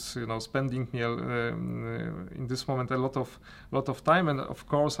what is spending me in this moment a lot of time, and of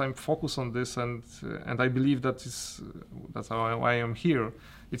course I'm focused on this, and I believe that's why I'm here.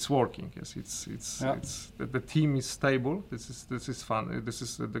 It's working. Yes, it's the team is stable. This is fun. This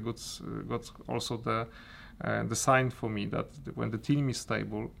is the good also the sign for me that when the team is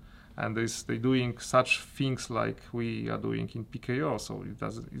stable and they're doing such things like we are doing in PKO, so it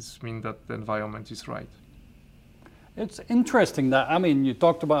means that the environment is right. It's interesting that, you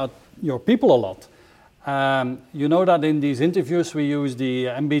talked about your people a lot. You know that in these interviews we use the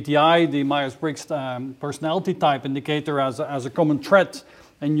MBTI, the Myers-Briggs personality type indicator as a common thread.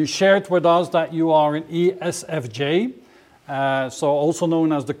 And you shared with us that you are an ESFJ, so also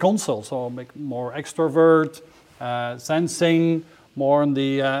known as the consult, so more extrovert, sensing, more on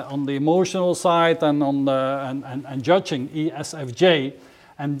the emotional side and and judging, ESFJ.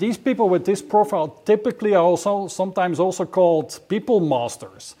 And these people with this profile typically are sometimes also called people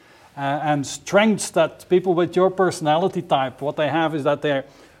masters. And strengths that people with your personality type, what they have is that they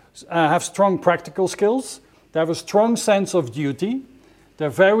have strong practical skills, they have a strong sense of duty, they're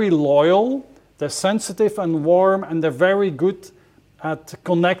very loyal, they're sensitive and warm, and they're very good at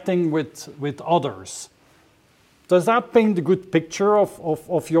connecting with others. Does that paint a good picture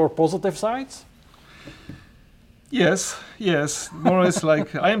of your positive sides? Yes. More or less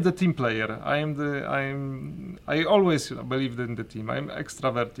like I am the team player. I always believed in the team. I'm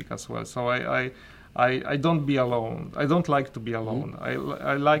extrovertic as well, so I don't be alone. I don't like to be alone.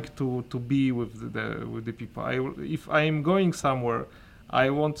 I like to be with the people. If I am going somewhere, I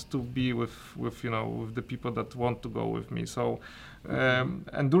want to be with the people that want to go with me. So,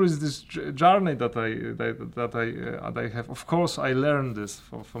 and there is this journey that I have. Of course, I learned this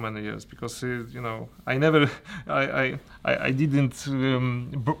for many years because I never I didn't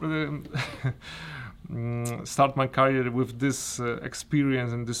start my career with this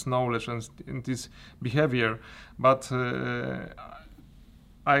experience and this knowledge and this behavior, but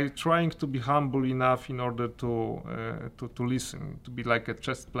I trying to be humble enough in order to listen, to be like a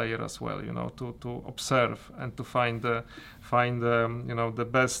chess player as well, to observe and to find the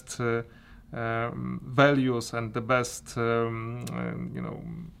best values and the best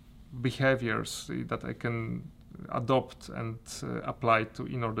behaviors that I can adopt and apply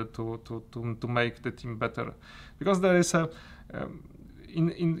in order to make the team better, because there is a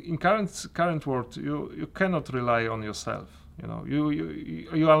in current world you cannot rely on yourself.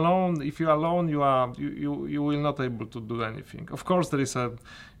 You alone. If you're alone, you will not able to do anything. Of course, there is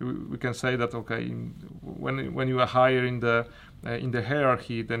we can say that when you are higher in the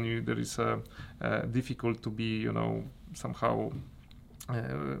hierarchy, then there is difficult to be somehow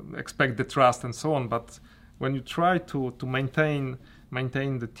expect the trust and so on. But when you try to maintain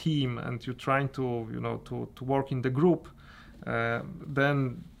the team and you trying to work in the group,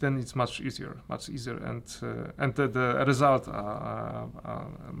 then it's much easier, and the results are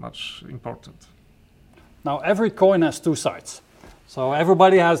much important. Now, every coin has two sides. So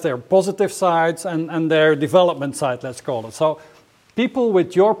everybody has their positive sides and their development side, let's call it. So people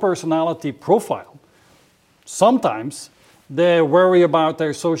with your personality profile, sometimes they worry about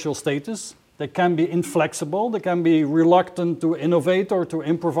their social status. They can be inflexible. They can be reluctant to innovate or to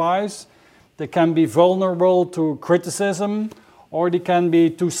improvise. They can be vulnerable to criticism, or they can be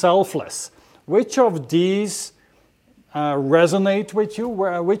too selfless. Which of these resonate with you?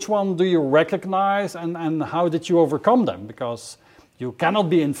 Which one do you recognize, and how did you overcome them? Because you cannot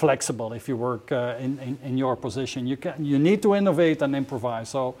be inflexible if you work in your position. You need to innovate and improvise.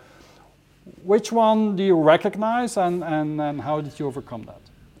 So which one do you recognize, and how did you overcome that?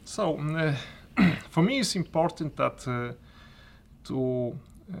 So for me it's important that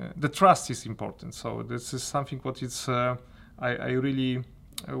the trust is important. So this is something what I really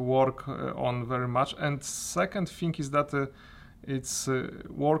work on very much. And second thing is that it's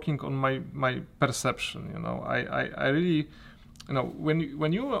working on my perception. I really,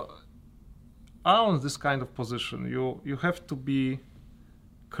 when you are on this kind of position, you have to be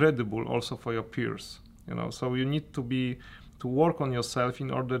credible also for your peers. So you need to work on yourself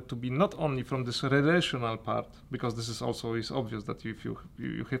in order to be not only from this relational part, because this is also is obvious that if you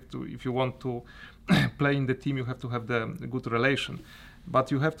have to, if you want to play in the team, you have to have the good relation,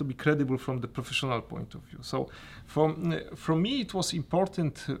 but you have to be credible from the professional point of view. So from me, it was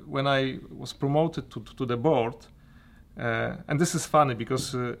important when I was promoted to the board. And this is funny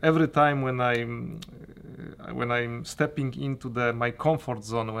because every time when I'm stepping into my comfort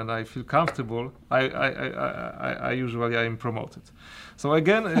zone, when I feel comfortable, I usually am promoted. So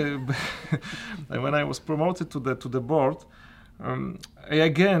again, when I was promoted to the board, I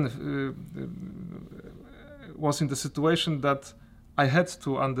again was in the situation that I had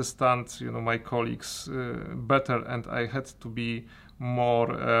to understand, my colleagues better, and I had to be more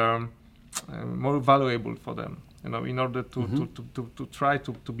valuable for them. In order to try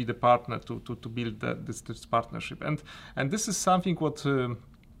to be the partner to build this partnership, and this is something what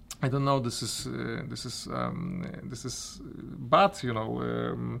I don't know. This is bad,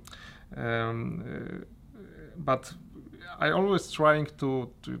 but I always trying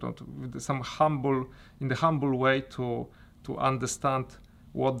to with some humble way to understand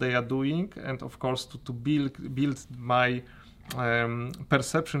what they are doing, and of course to build my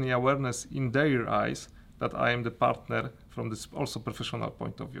perception and awareness in their eyes, that I am the partner from this also professional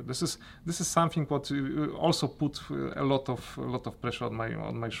point of view. This is something what also put a lot of pressure on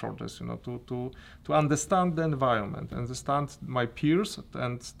my shoulders, to understand the environment, understand my peers,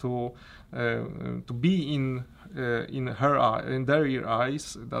 and to be in their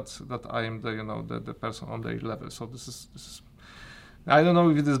eyes that I am the person on their level. So this is I don't know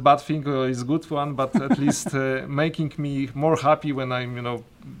if it is bad thing or is good one, but at least making me more happy when I'm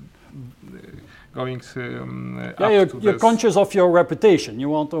going you're conscious of your reputation. You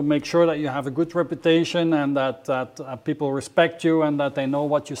want to make sure that you have a good reputation, and that people respect you, and that they know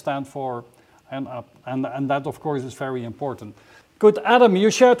what you stand for, and that of course is very important. Good, Adam, you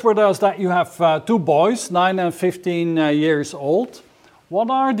shared with us that you have two boys, 9 and 15 years old. What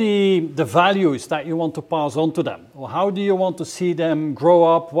are the values that you want to pass on to them? Or how do you want to see them grow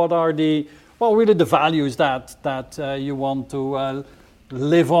up? What are the values that you want to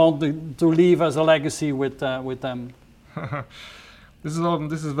live on, to leave as a legacy with them? This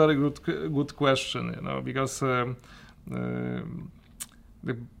is very good question, because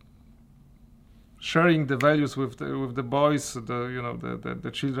sharing the values with the boys,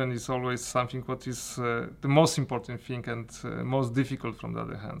 the children, is always something what is the most important thing and most difficult from the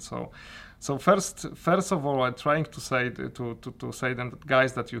other hand. So first of all, I'm trying to say to say them,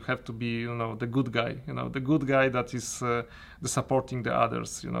 guys, that you have to be the good guy, the good guy that is the supporting the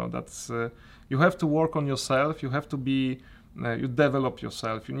others. That's you have to work on yourself. You have to be you develop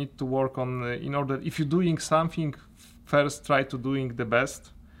yourself. You need to work on in order, if you're doing something, first try to doing the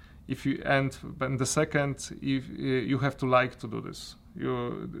best. And the second, if you have to like to do this,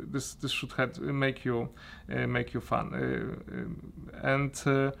 this should make you fun, and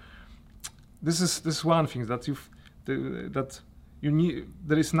this is one thing that you need.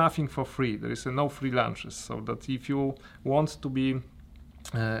 There is nothing for free. There is no free lunches. So that if you want to be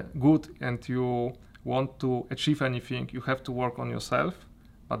good and you want to achieve anything, you have to work on yourself.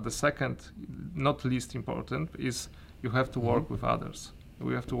 But the second, not least important, is you have to work with others.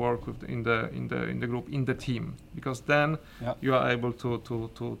 We have to work in the group, in the team, because then you are able to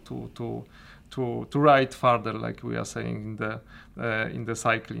ride further, like we are saying in the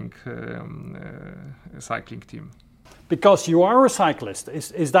cycling team. Because you are a cyclist,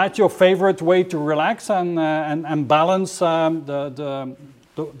 is that your favorite way to relax and balance the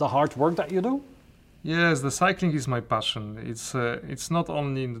hard work that you do? Yes, the cycling is my passion. It's not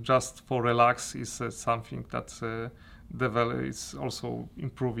only just for relax. It's something that it's also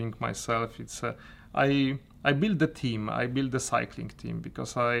improving myself. It's I build the team. I build the cycling team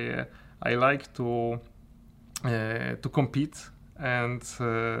because I like to compete, and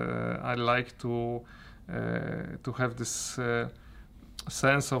I like to have this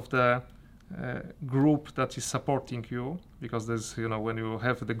sense of the group that is supporting you, because there's when you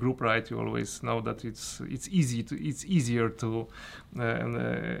have the group right, you always know that it's easier to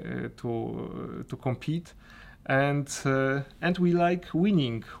compete. And we like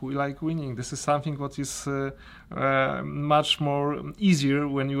winning. This is something what is much more easier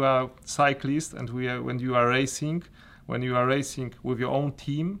when you are cyclist and when you are racing. When you are racing with your own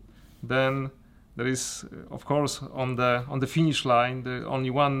team, then there is, of course, on the finish line, only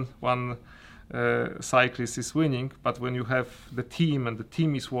one cyclist is winning. But when you have the team and the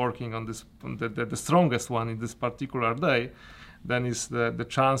team is working on this, the strongest one in this particular day, then is the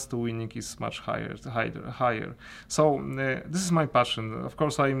chance to winning is much higher. So this is my passion. Of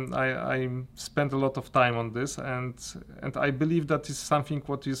course, I spend a lot of time on this, and I believe that is something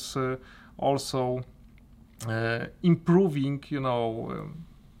what is also improving,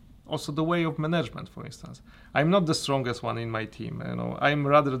 also the way of management, for instance. I'm not the strongest one in my team. I'm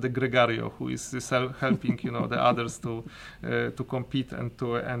rather the gregario who is helping, the others to compete and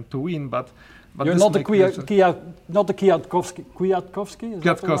to win. But you're not the Kwiatkowski.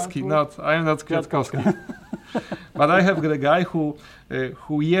 Kwiatkowski. I'm not Kwiatkowski. But I have a guy who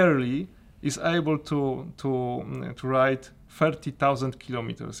yearly is able to ride 30,000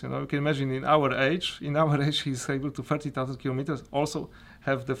 kilometers. You can imagine in our age, he's able to 30,000 kilometers. Also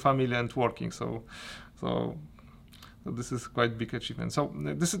have the family and working. So this is quite big achievement. So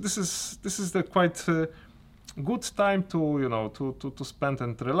this is the quite good time to spend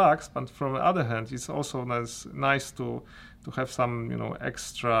and relax. But from the other hand, it's also nice to have some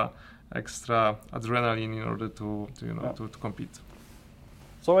extra adrenaline in order to compete.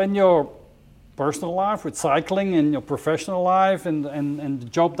 So in your personal life with cycling, in your professional life, and the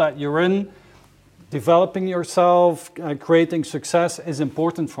job that you're in, developing yourself, creating success is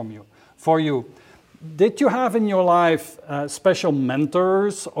important for you. Did you have in your life special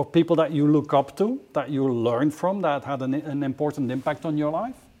mentors or people that you look up to, that you learn from, that had an important impact on your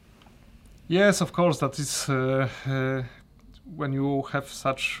life? Yes, of course. That is when you have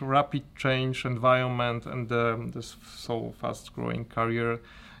such rapid change environment and this so fast growing career,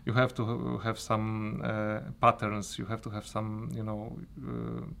 you have to have some patterns. You have to have some,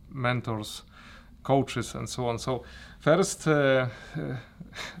 mentors, coaches, and so on. So first, a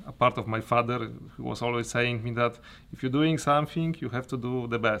part of my father, who was always saying me that if you're doing something, you have to do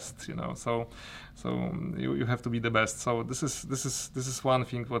the best. So you have to be the best. So this is one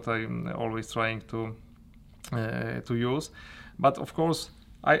thing what I'm always trying to use. But of course,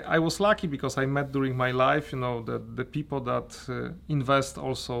 I was lucky because I met during my life, the people that invest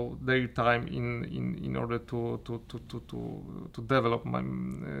also their time in order to develop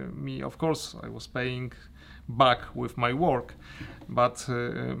me. Of course, I was paying back with my work, but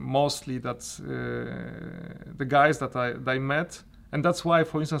mostly that's the guys that I met, and that's why,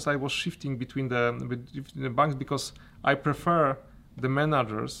 for instance, I was shifting between the banks because I prefer the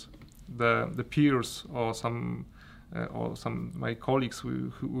managers, the peers, or some my colleagues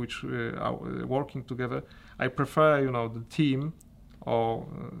which are working together. I prefer the team or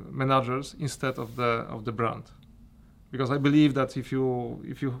managers instead of the brand, because I believe that if you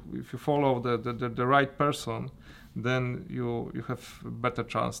follow the right person, then you have a better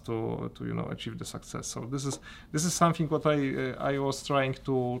chance to achieve the success. So this is something what I was trying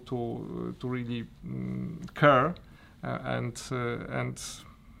to really care and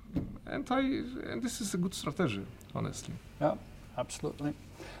this is a good strategy, honestly. Yeah, absolutely.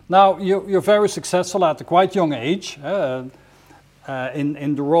 Now you're very successful at a quite young age in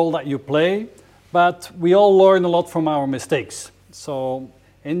the role that you play, but we all learn a lot from our mistakes. So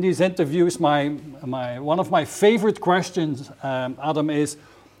in these interviews, one of my favorite questions, Adam, is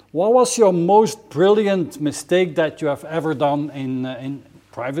what was your most brilliant mistake that you have ever done in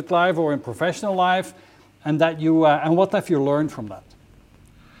private life or in professional life, and what have you learned from that?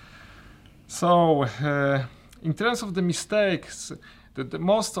 So, in terms of the mistakes, the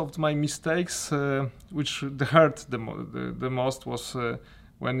most of my mistakes, which hurt the most, was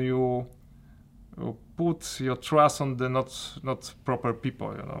when you put your trust on the not proper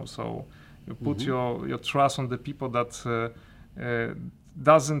people. So you put your trust on the people that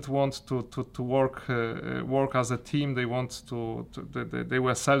doesn't want to work as a team. They want they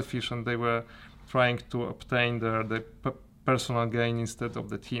were selfish and they were trying to obtain the personal gain instead of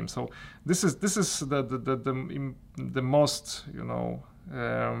the team. So this is the most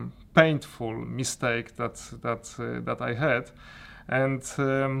painful mistake that I had, and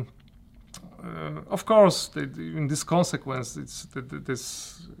of course in this consequence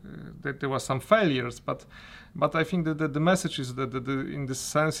that there were some failures, but I think that the message is that in this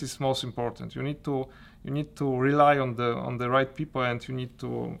sense is most important. You need to rely on the right people, and you need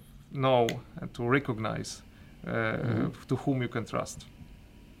to know and to recognize to whom you can trust.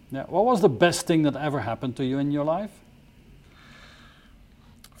 Yeah. What was the best thing that ever happened to you in your life?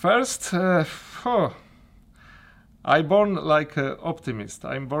 First, I born like an optimist.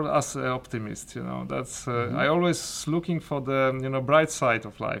 I'm born as an optimist. That's I always looking for the bright side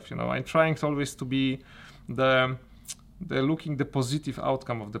of life. I'm trying always to be the positive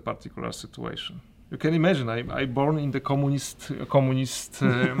outcome of the particular situation. You can imagine, I born in the communist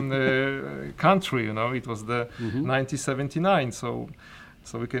country. It was the 1979. So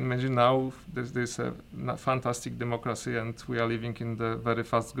So we can imagine now there's a fantastic democracy, and we are living in the very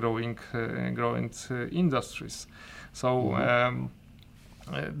fast growing industries. So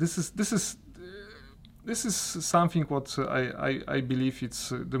this is something what I believe it's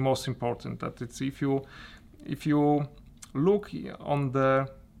the most important. That it's if you look on the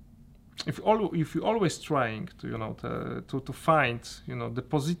if you always trying to find the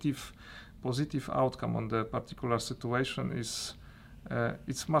positive outcome on the particular situation is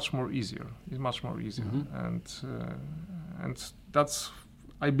it's much more easier. It's much more easier, and that's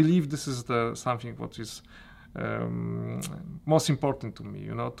I believe this is the something what is most important to me.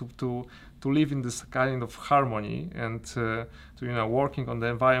 To live in this kind of harmony and to working on the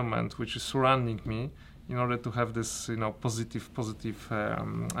environment which is surrounding me in order to have this positive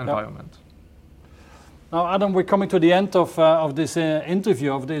environment. Now, Adam, we're coming to the end of this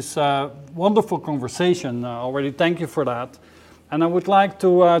interview, of this wonderful conversation already. Thank you for that. And I would like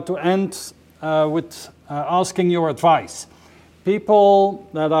to end with asking your advice. People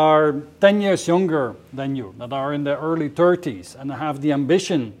that are 10 years younger than you, that are in their early 30s and have the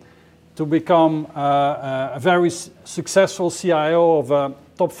ambition to become a very successful CIO of a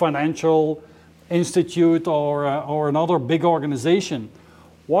top financial institute or another big organization,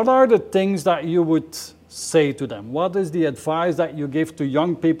 what are the things that you would say to them? What is the advice that you give to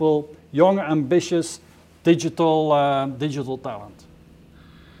young people, young, ambitious, digital talent?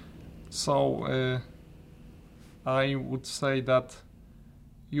 So I would say that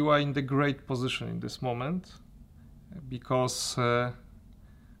you are in the great position in this moment because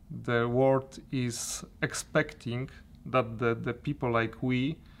the world is expecting that the people like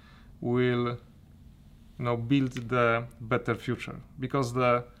we will build the better future, because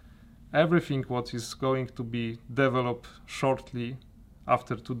everything what is going to be developed shortly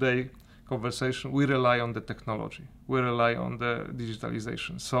after today conversation, we rely on the technology, we rely on the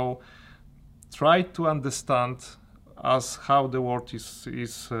digitalization. So try to understand how the world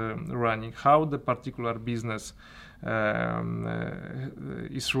is running, how the particular business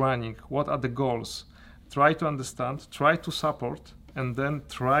is running, what are the goals. Try to understand, try to support, and then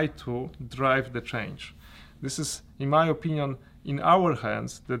try to drive the change. This is, in my opinion, in our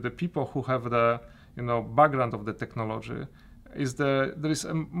hands. The people who have the background of the technology there is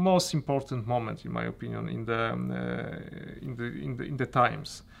a most important moment, in my opinion, in the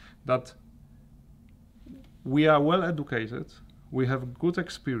times, that we are well educated, we have good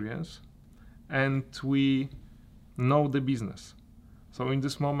experience, and we know the business. So in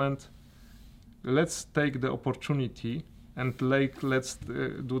this moment, let's take the opportunity and let's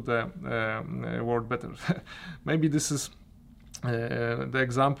do the world better. Maybe this is the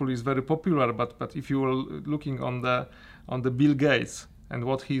example is very popular, but if you are looking on the Bill Gates and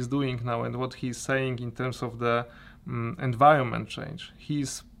what he's doing now and what he's saying in terms of the environment change,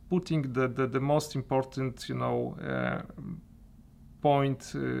 he's putting the most important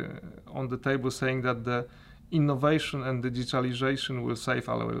point on the table, saying that the innovation and digitalization will save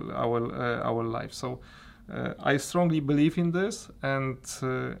our life. So I strongly believe in this, and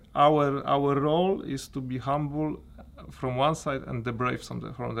our role is to be humble from one side and the brave on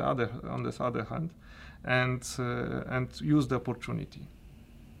the other hand, and use the opportunity.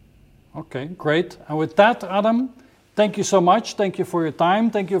 Okay, great. And with that, Adam, thank you so much. Thank you for your time.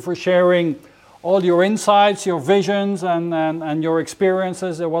 Thank you for sharing all your insights, your visions, and your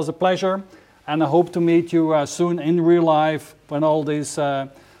experiences. It was a pleasure, and I hope to meet you soon in real life when all this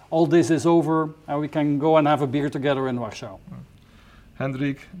is over and we can go and have a beer together in Warsaw.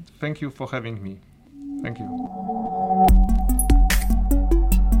 Hendrik, thank you for having me. Thank you.